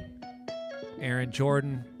 Aaron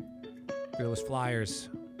Jordan, Fearless Flyers.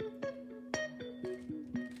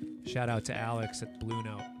 Shout out to Alex at Blue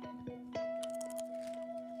Note.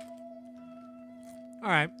 All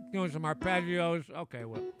right, doing some arpeggios. Okay,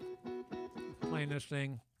 well, playing this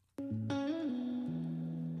thing.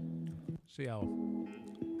 See how.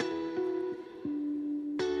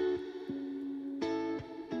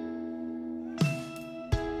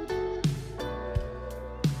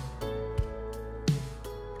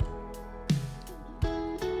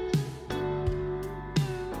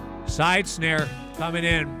 Side snare coming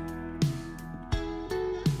in.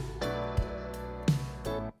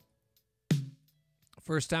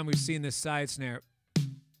 First time we've seen this side snare.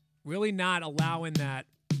 Really not allowing that.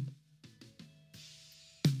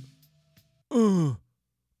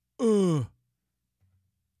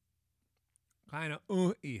 Kind of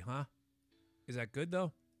y, huh? Is that good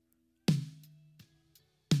though?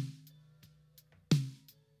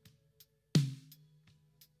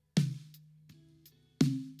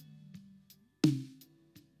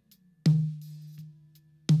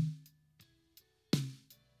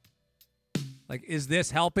 Like, is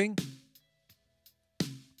this helping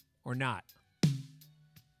or not?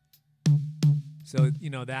 So, you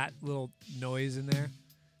know, that little noise in there.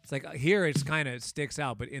 It's like here it's kind of sticks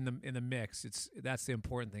out, but in the mix, that's the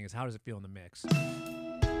important thing is how does it feel in the mix?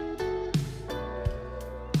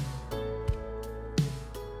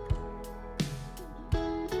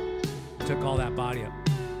 Took all that body up.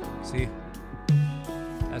 See?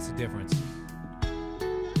 That's the difference.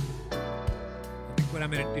 What I'm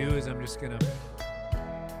going to do is I'm just going to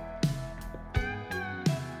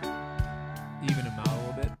even them out a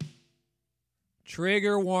little bit.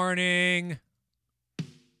 Trigger warning.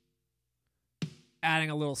 Adding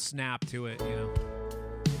a little snap to it, you know.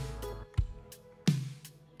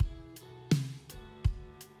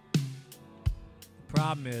 The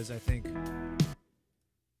problem is, I think,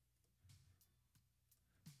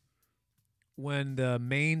 when the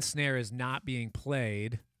main snare is not being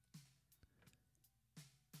played,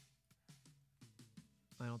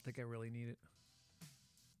 I don't think I really need it.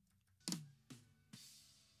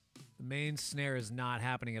 The main snare is not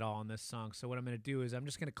happening at all in this song. So what I'm going to do is I'm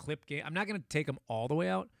just going to clip gain. I'm not going to take them all the way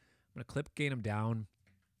out. I'm going to clip gain them down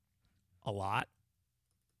a lot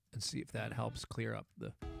and see if that helps clear up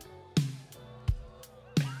the...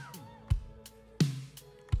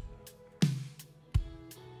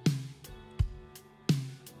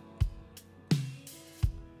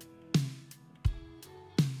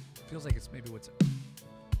 Feels like it's maybe what's...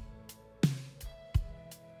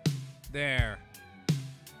 There.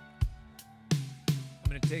 I'm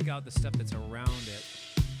going to take out the stuff that's around it.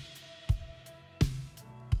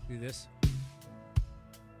 Do this.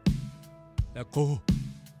 Echo.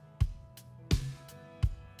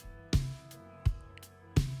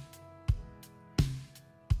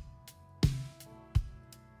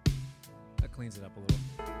 That cleans it up a little.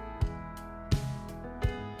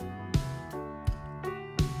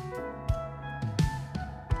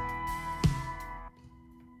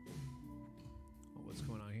 What's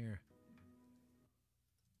going on here?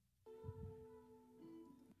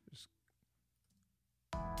 Just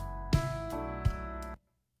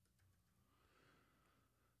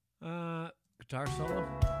guitar solo.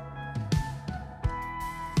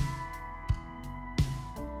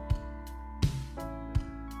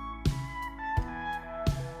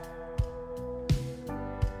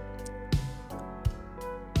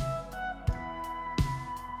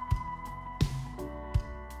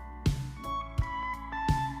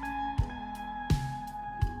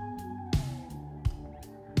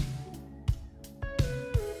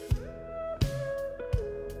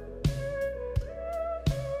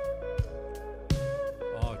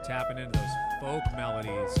 Tapping into those folk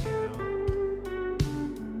melodies, you know,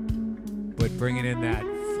 but bringing in that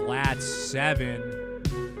flat 7.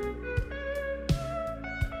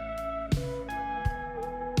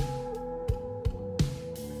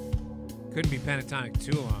 Couldn't be pentatonic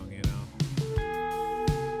too long, you know.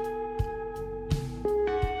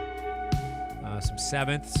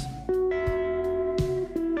 sevenths.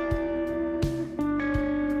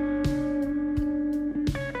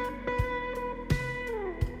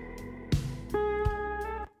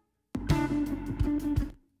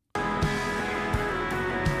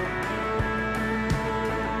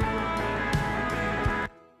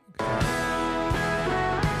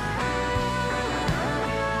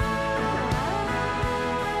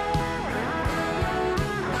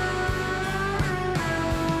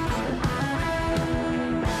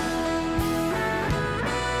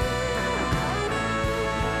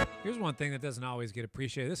 Here's one thing that doesn't always get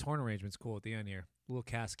appreciated. This horn arrangement's cool at the end here. A little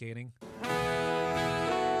cascading.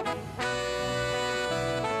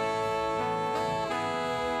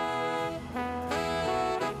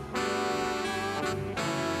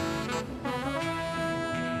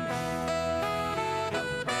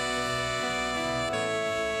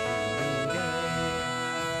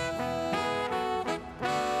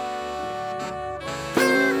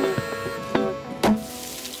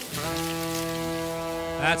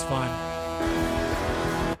 That's fun.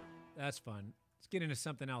 That's fun. Let's get into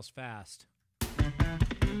something else fast.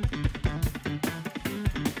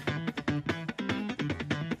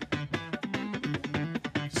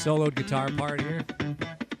 Soloed guitar part here.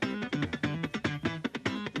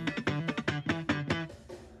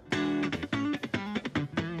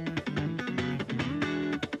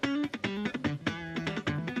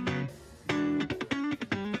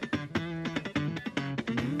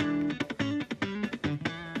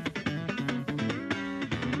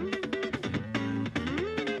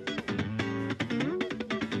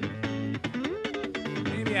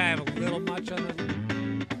 Maybe I have a little much on the.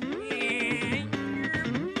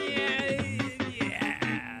 Yeah,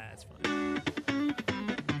 that's fine.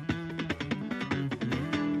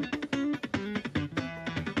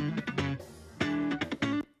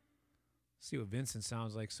 See what Vincent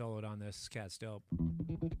sounds like soloed on this. This cat's dope.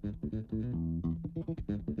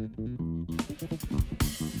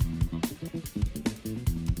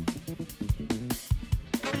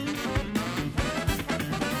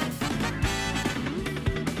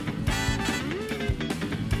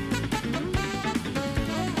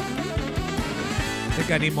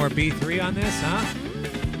 Think I need more B3 on this, huh?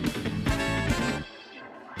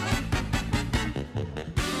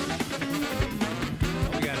 Oh,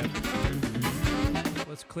 we gotta.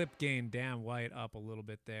 Let's clip gain damn white up a little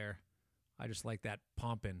bit there. I just like that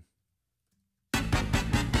pumping.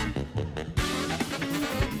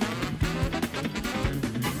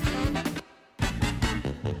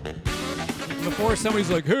 Before somebody's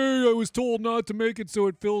like, hey, I was told not to make it so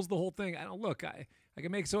it fills the whole thing. I don't look, I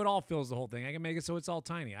can make it so it all fills the whole thing. I can make it so it's all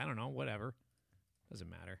tiny. I don't know, whatever. Doesn't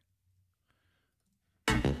matter.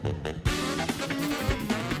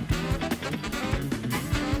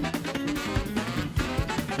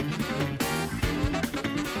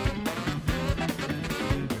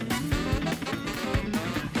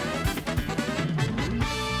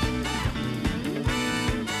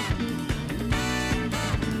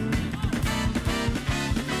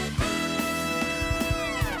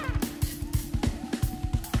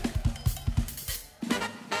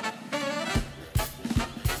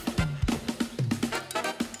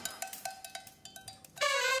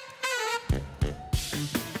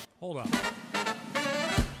 Hold up.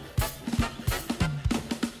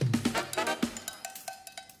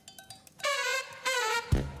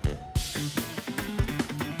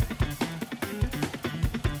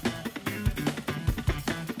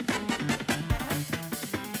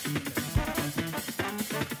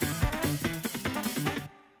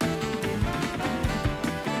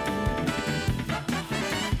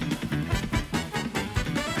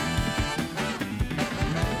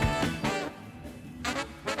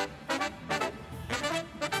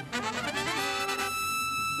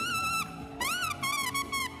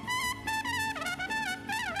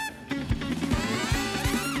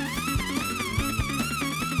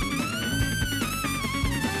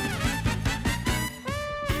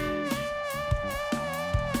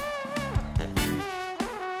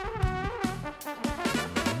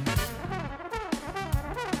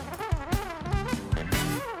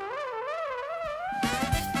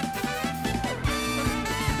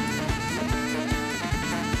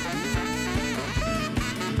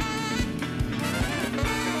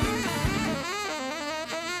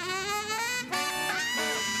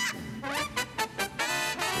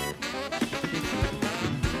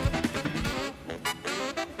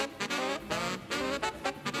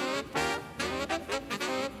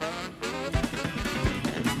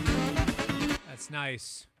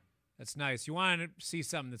 Nice. That's nice. You want to see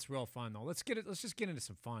something that's real fun though. Let's just get into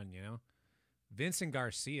some fun, you know? Vincent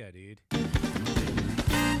Garcia, dude.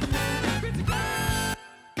 Vincent Garcia!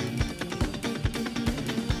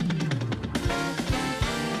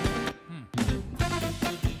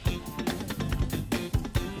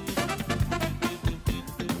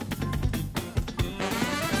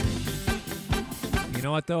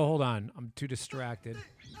 know what though? Hold on. I'm too distracted.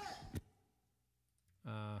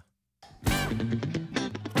 My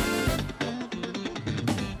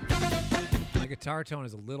guitar tone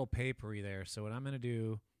is a little papery there, so what I'm gonna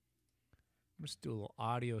do, I'm just do a little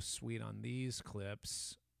audio suite on these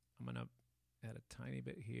clips. I'm gonna add a tiny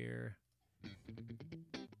bit here.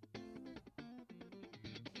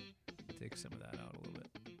 Take some of that out a little bit.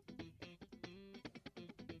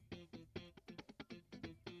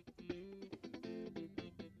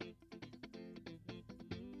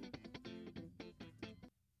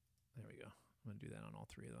 There we go. I'm going to do that on all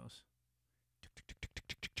three of those.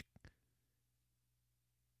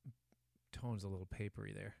 Tone's a little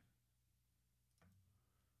papery there.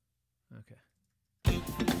 Okay.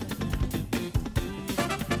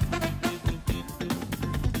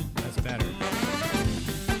 That's better.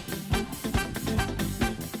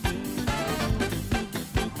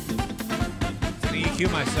 I'm going to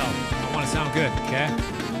EQ myself. I want to sound good, okay?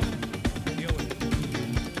 Deal with it.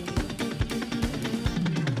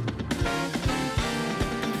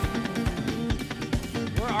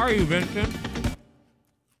 Where are you, Vincent?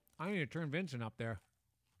 I need to turn Vincent up there.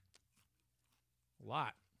 A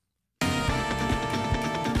lot. I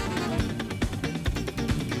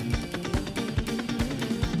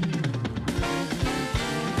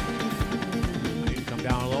need to come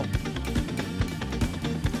down a little.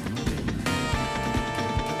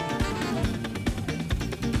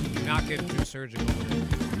 Not getting too surgical with it.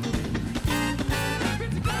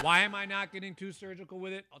 Why am I not getting too surgical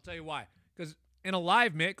with it? I'll tell you why. Because in a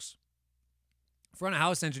live mix, front of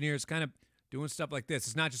house engineer is kind of doing stuff like this.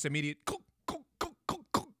 It's not just immediate.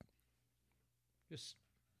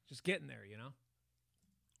 Just getting there, you know.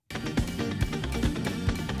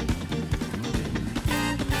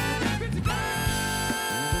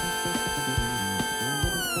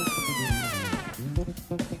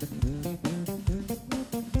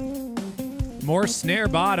 More snare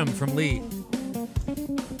bottom from Lee.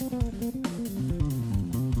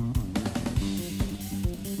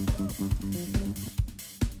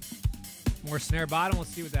 More snare bottom.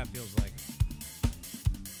 Let's see what that feels like.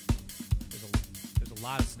 There's a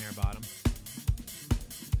lot of snare bottom.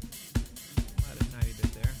 Let it 90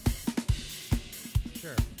 bit there.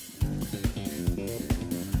 Sure.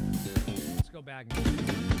 Let's go back.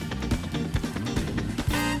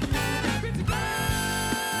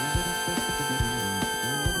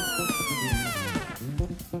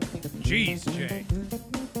 Jeez, Jay.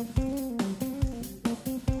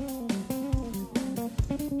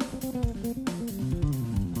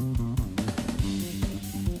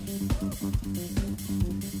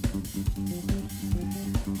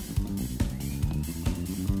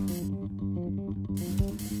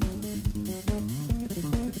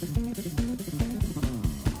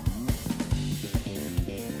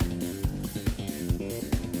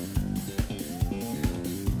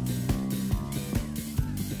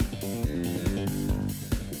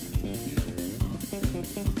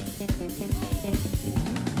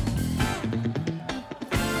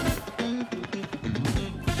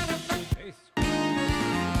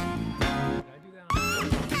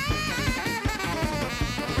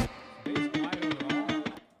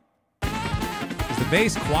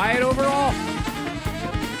 Bass quiet overall?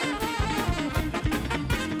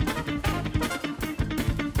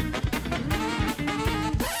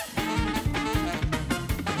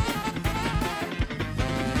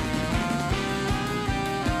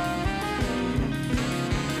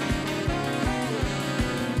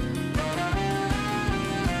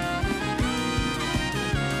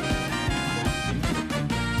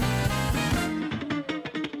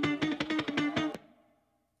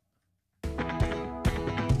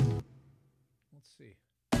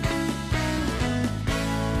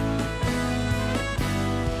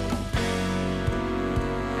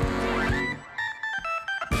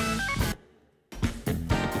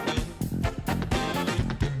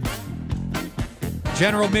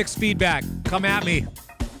 General mix feedback. Come at me.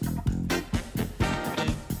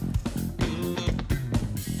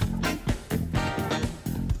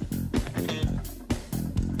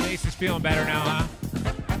 Bass is feeling better now, huh?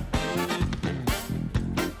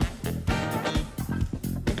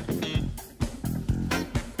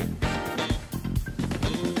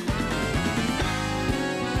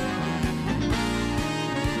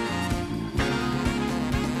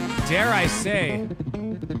 Dare I say,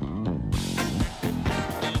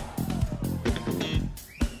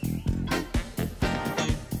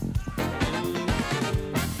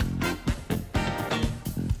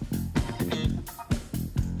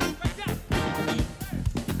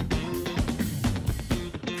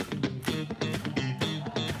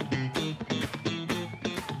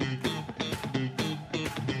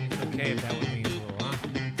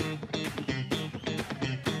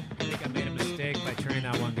 turning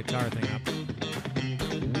that one guitar thing up.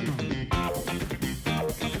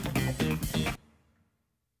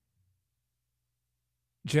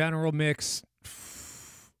 General mix.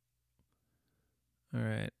 All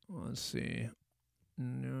right, let's see.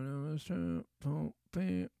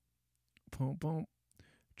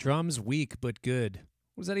 Drums weak but good.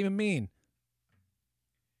 What does that even mean?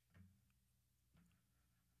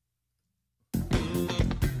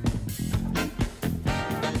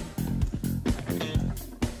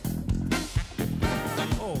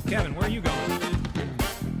 Oh, Kevin, where are you going?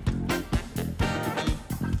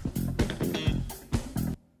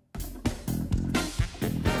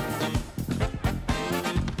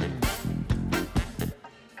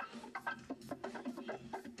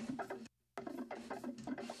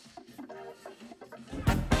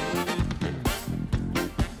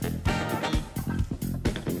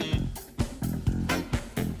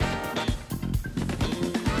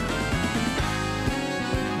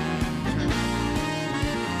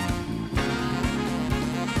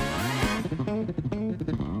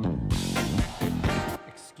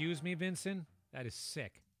 Excuse me, Vincent? That is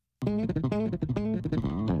sick.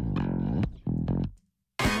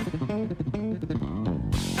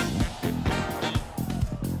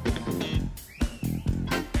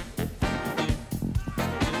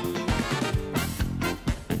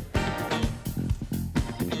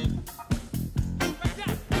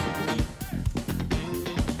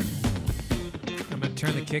 I'm going to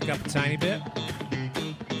turn the kick up a tiny bit.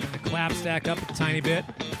 And the clap stack up a tiny bit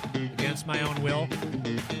against my own will.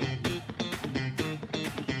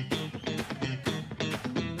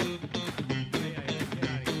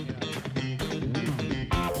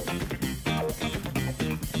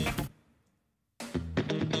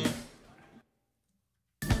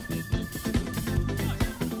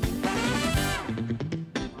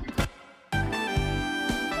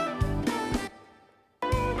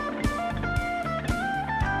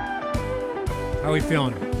 How are we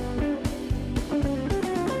feeling?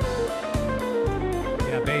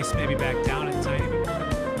 Yeah, bass maybe back down a tiny bit more.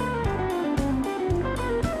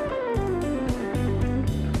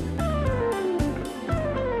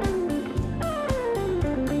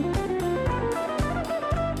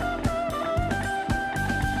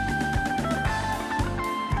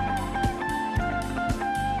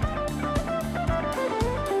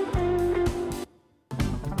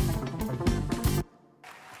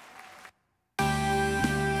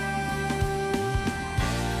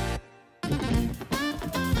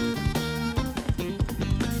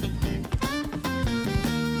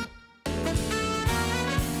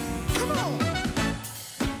 Come on.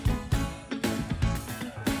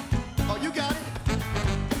 Oh, you got it.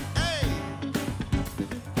 Hey.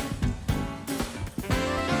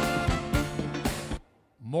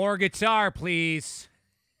 More guitar, please.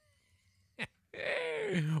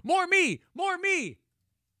 More me! More me!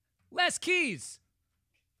 Less keys!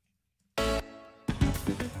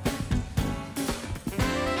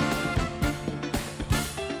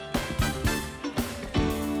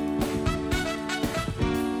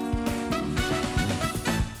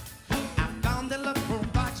 I found that love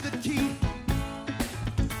provides the key,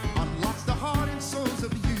 unlocks the heart and souls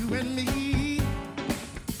of you and me.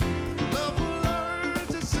 Love will learn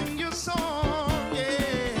to sing your song,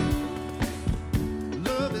 yeah.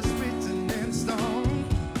 Love is written in stone.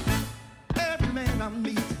 Every man I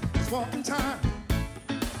meet is walking time.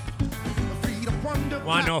 Free to wonder.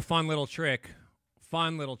 Want to know a fun little trick?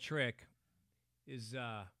 Fun little trick is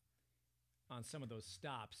on some of those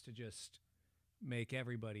stops to just make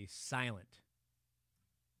everybody silent.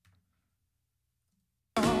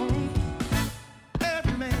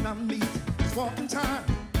 Every man I meet is walking time.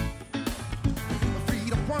 Free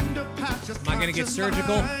to wonder past just Am I gonna get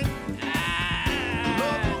surgical? Love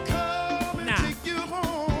will come and Nah. take you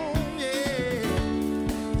home, yeah.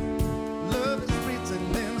 Love is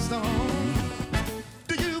written in stone.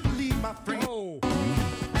 Do you believe, my friend? Oh,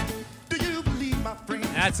 Do you believe, my friend?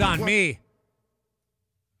 that's on me.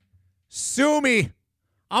 Sue me.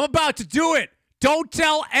 I'm about to do it. Don't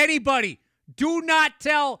tell anybody. Do not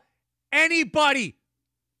tell anybody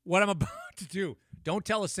what I'm about to do. Don't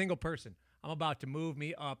tell a single person. I'm about to move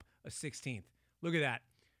me up a 16th. Look at that.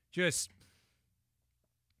 Just,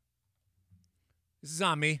 this is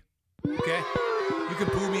on me. Okay? You can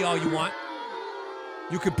boo me all you want.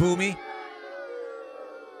 You can boo me.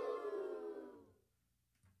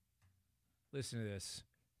 Listen to this.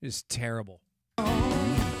 This is terrible. Do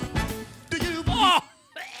you Oh!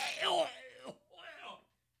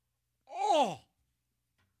 Oh!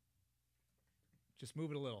 Just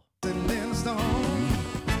move it a little. believe in stone?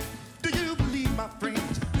 Do you believe, my friend,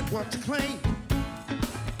 in what you claim?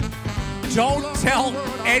 Don't tell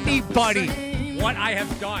anybody what I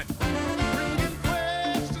have done.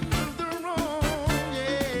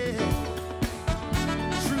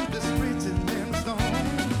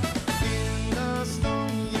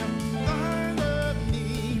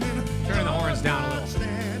 Turn the horns down a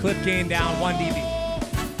little. Clip gain down 1 dB.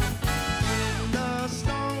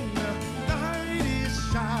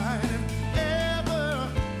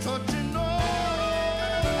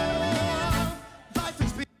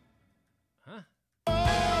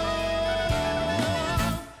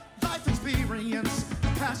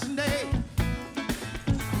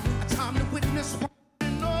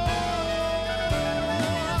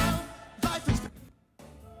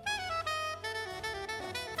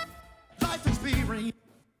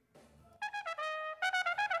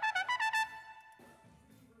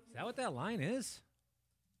 Is that what that line is?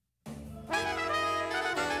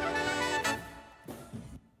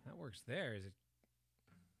 That works there. Is it?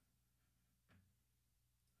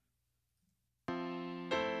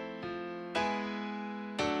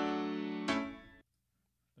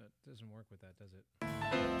 That doesn't work with that, does it?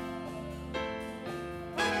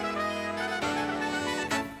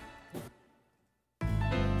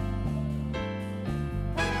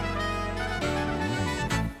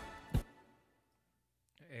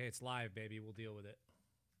 Hey, it's live, baby. We'll deal with it.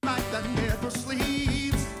 Night that never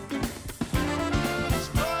sleeps.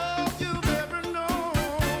 Love you've ever known,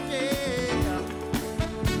 yeah.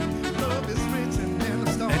 Love is written in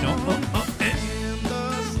the stone. In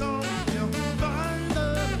the stone, you'll find the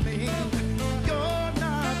name. You're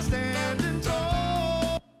not standing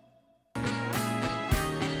tall.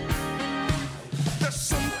 There's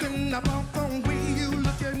something about the way you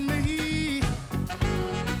look at me.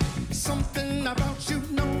 Something about you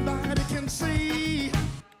nobody can see.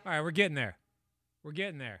 All right, we're getting there. We're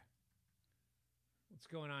getting there. What's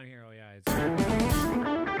going on here? Oh, yeah. It's...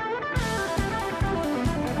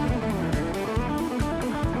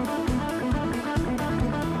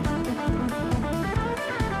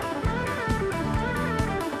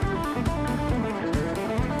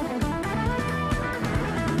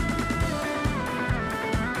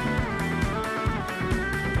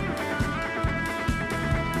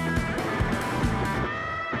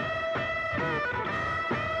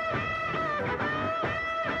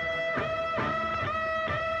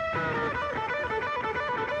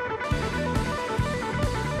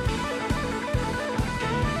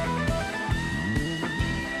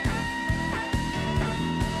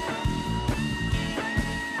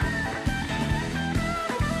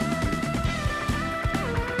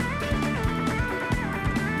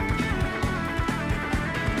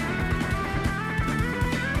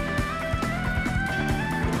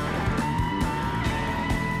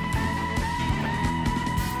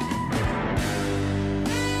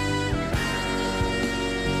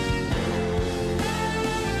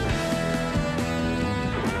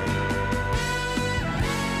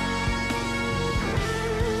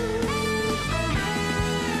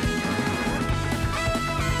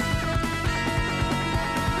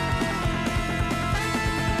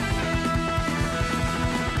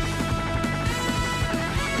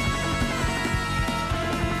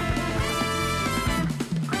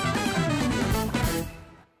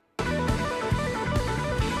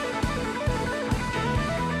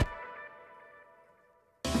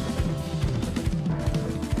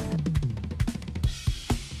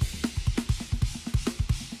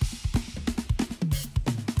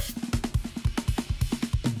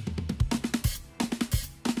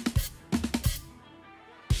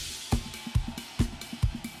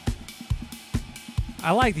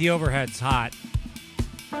 I like the overheads hot.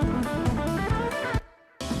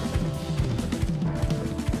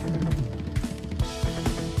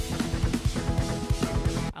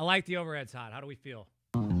 I like the overheads hot. How do we feel?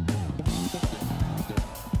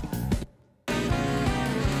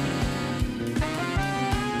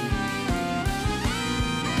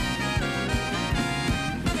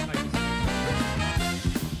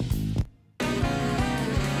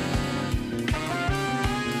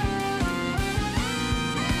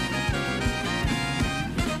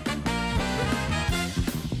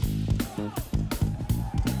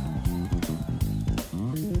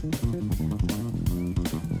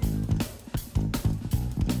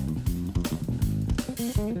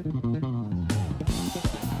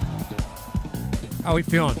 How we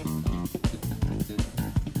feeling?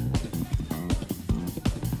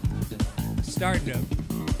 Starting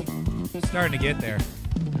to get there.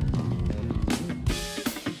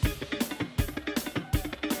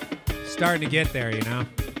 Starting to get there, you know.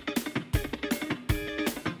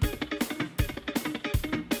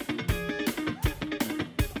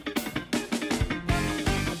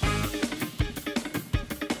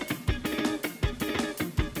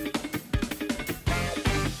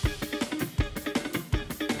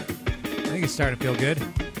 think it's starting to feel good.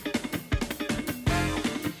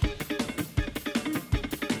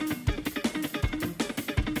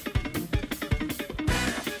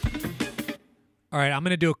 All right, I'm going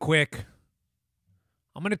to do a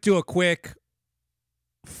quick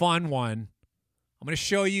fun one. I'm going to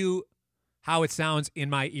show you how it sounds in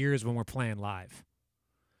my ears when we're playing live.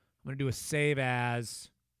 I'm going to do a save as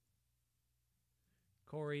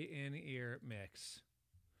Corey in-ear mix.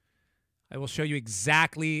 I will show you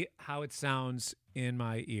exactly how it sounds in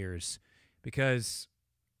my ears because,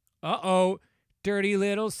 dirty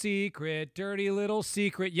little secret, dirty little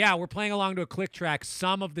secret. Yeah, we're playing along to a click track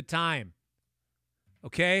some of the time.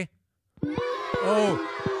 Okay? Oh,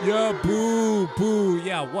 yeah, boo, boo.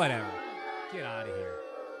 Yeah, whatever. Get out of here.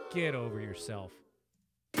 Get over yourself.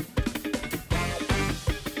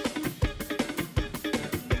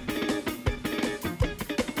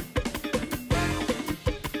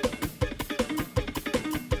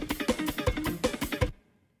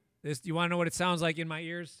 This, you want to know what it sounds like in my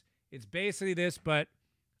ears? It's basically this, but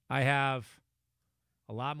I have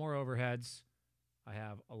a lot more overheads. I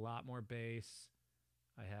have a lot more bass.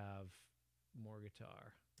 I have more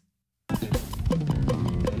guitar.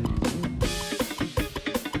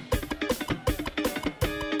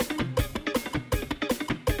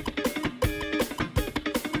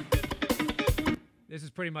 This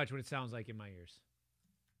is pretty much what it sounds like in my ears.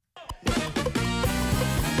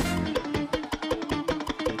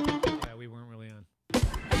 Yeah, we weren't really on.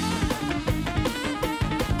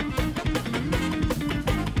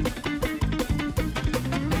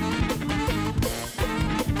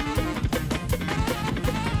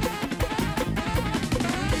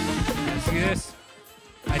 See this?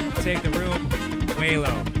 I take the room way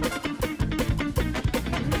low.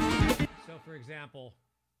 So, for example,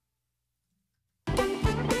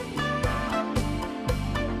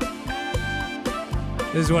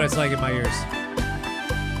 this is what it's like in my ears.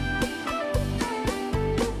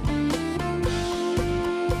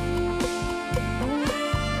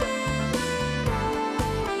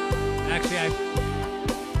 Actually,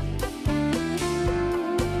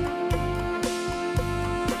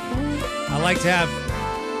 I like to have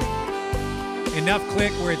enough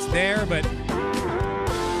click where it's there, but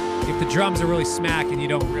if the drums are really smacking, you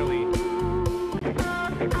don't really.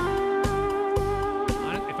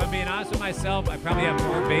 If I'm being honest with myself, I probably have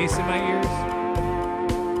more bass in my ears.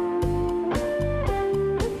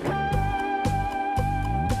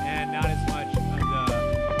 And not as much of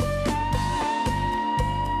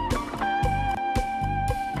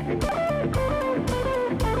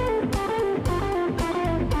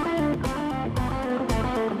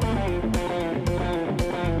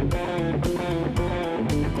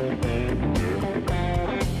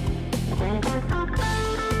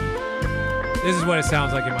This is what it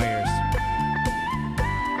sounds like in my ears.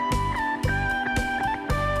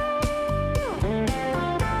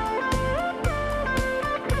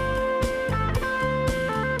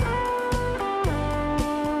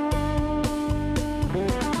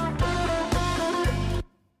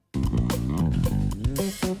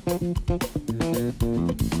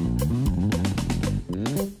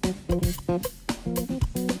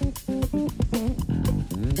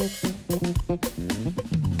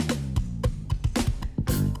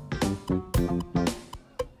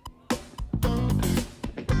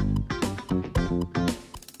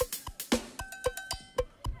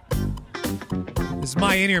 This is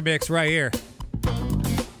my in-ear mix right here.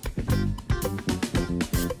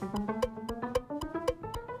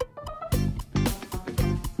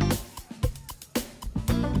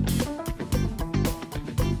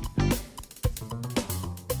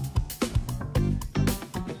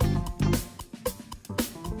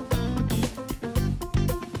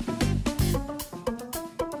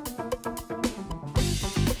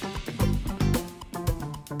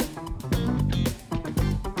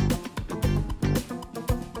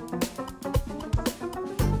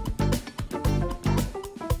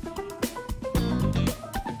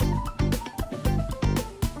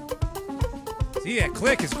 See, that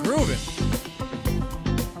click is grooving.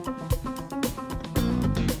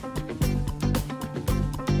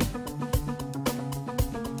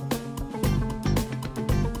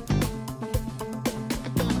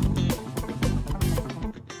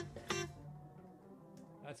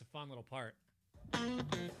 That's a fun little part.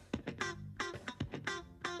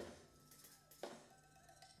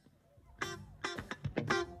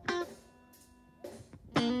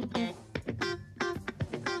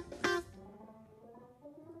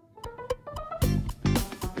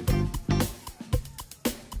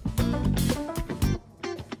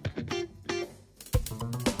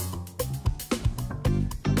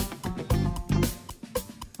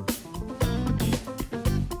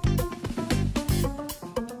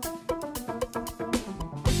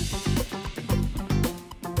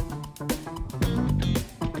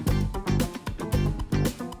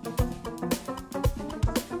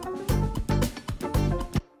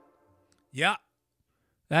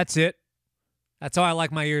 That's it. That's how I like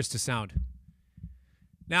my ears to sound.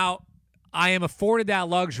 Now, I am afforded that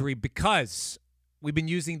luxury because we've been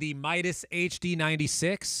using the Midas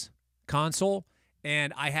HD96 console,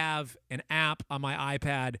 and I have an app on my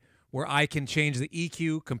iPad where I can change the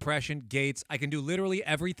EQ, compression, gates. I can do literally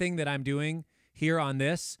everything that I'm doing here on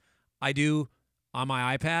this. I do on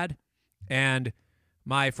my iPad, and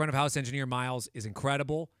my front of house engineer, Miles, is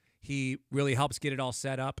incredible. He really helps get it all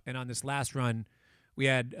set up, and on this last run, we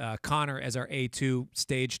had Connor as our A2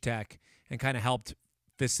 stage tech and kind of helped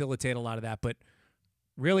facilitate a lot of that. But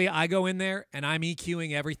really, I go in there and I'm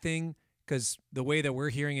EQing everything because the way that we're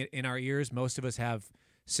hearing it in our ears, most of us have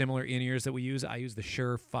similar in-ears that we use. I use the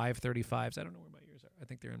Shure 535s. I don't know where my ears are. I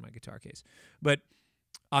think they're in my guitar case. But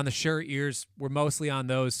on the Shure ears, we're mostly on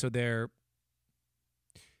those, so they're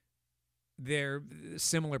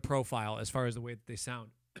similar profile as far as the way that they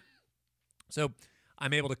sound. So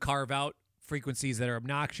I'm able to carve out frequencies that are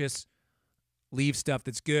obnoxious, leave stuff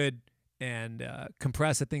that's good, and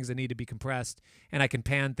compress the things that need to be compressed, and I can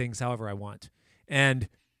pan things however I want. And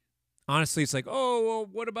honestly, it's like, oh, well,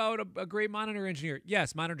 what about a great monitor engineer?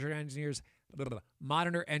 Yes, monitor engineers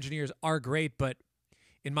are great, but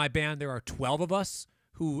in my band, there are 12 of us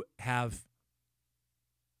who have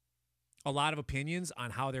a lot of opinions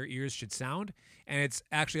on how their ears should sound, and it's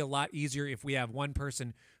actually a lot easier if we have one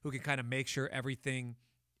person who can kind of make sure everything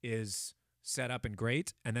is set up and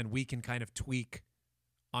great, and then we can kind of tweak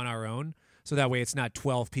on our own. So that way it's not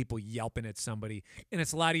 12 people yelping at somebody. And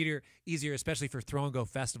it's a lot easier, especially for throw and go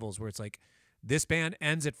festivals where it's like, this band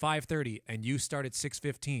ends at 5:30 and you start at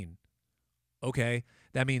 6:15. Okay,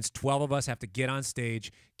 that means 12 of us have to get on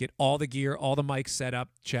stage, get all the gear, all the mics set up,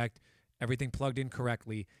 checked, everything plugged in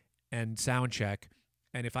correctly, and sound check.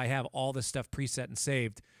 And if I have all this stuff preset and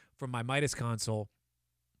saved from my Midas console,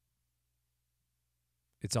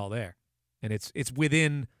 it's all there. And it's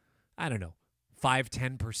within, I don't know,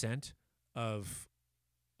 5-10% of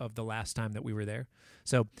the last time that we were there.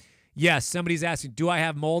 So, yes, somebody's asking, do I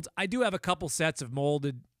have molds? I do have a couple sets of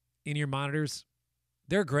molded in-ear monitors.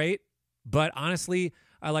 They're great, but honestly,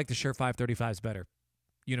 I like the Shure 535s better,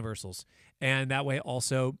 universals. And that way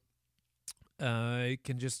also, I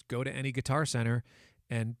can just go to any Guitar Center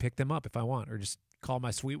and pick them up if I want, or just call my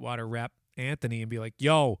Sweetwater rep, Anthony, and be like,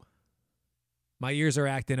 yo, my ears are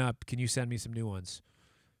acting up. Can you send me some new ones?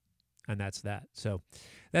 And that's that. So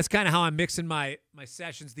that's kind of how I'm mixing my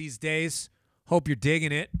sessions these days. Hope you're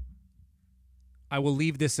digging it. I will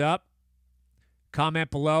leave this up. Comment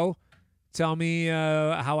below. Tell me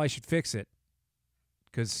how I should fix it,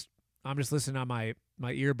 because I'm just listening on my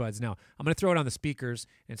earbuds now. I'm going to throw it on the speakers,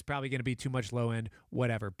 and it's probably going to be too much low end,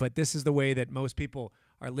 whatever. But this is the way that most people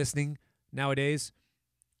are listening nowadays.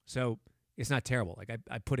 So it's not terrible. Like I'm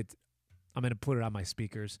going to put it on my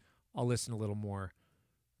speakers. I'll listen a little more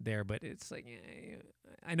there, but it's like,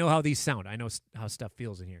 I know how these sound. I know how stuff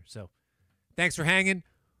feels in here. So thanks for hanging.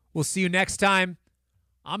 We'll see you next time.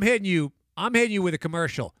 I'm hitting you with a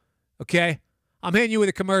commercial. Okay? I'm hitting you with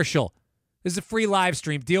a commercial. This is a free live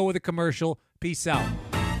stream. Deal with a commercial. Peace out.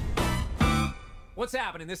 What's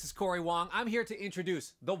happening? This is Corey Wong. I'm here to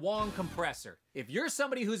introduce the Wong compressor. If you're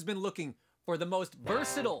somebody who's been looking for the most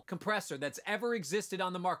versatile compressor that's ever existed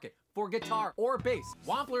on the market for guitar or bass,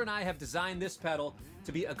 Wampler and I have designed this pedal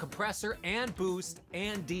to be a compressor and boost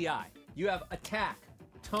and DI. You have attack,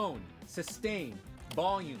 tone, sustain,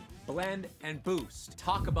 volume, blend, and boost.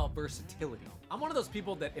 Talk about versatility. I'm one of those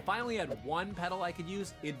people that if I only had one pedal I could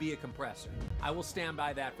use, it'd be a compressor. I will stand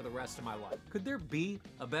by that for the rest of my life. Could there be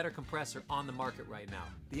a better compressor on the market right now?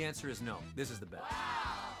 The answer is no. This is the best.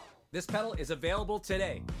 Wow. This pedal is available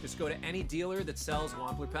today. Just go to any dealer that sells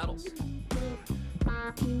Wampler pedals.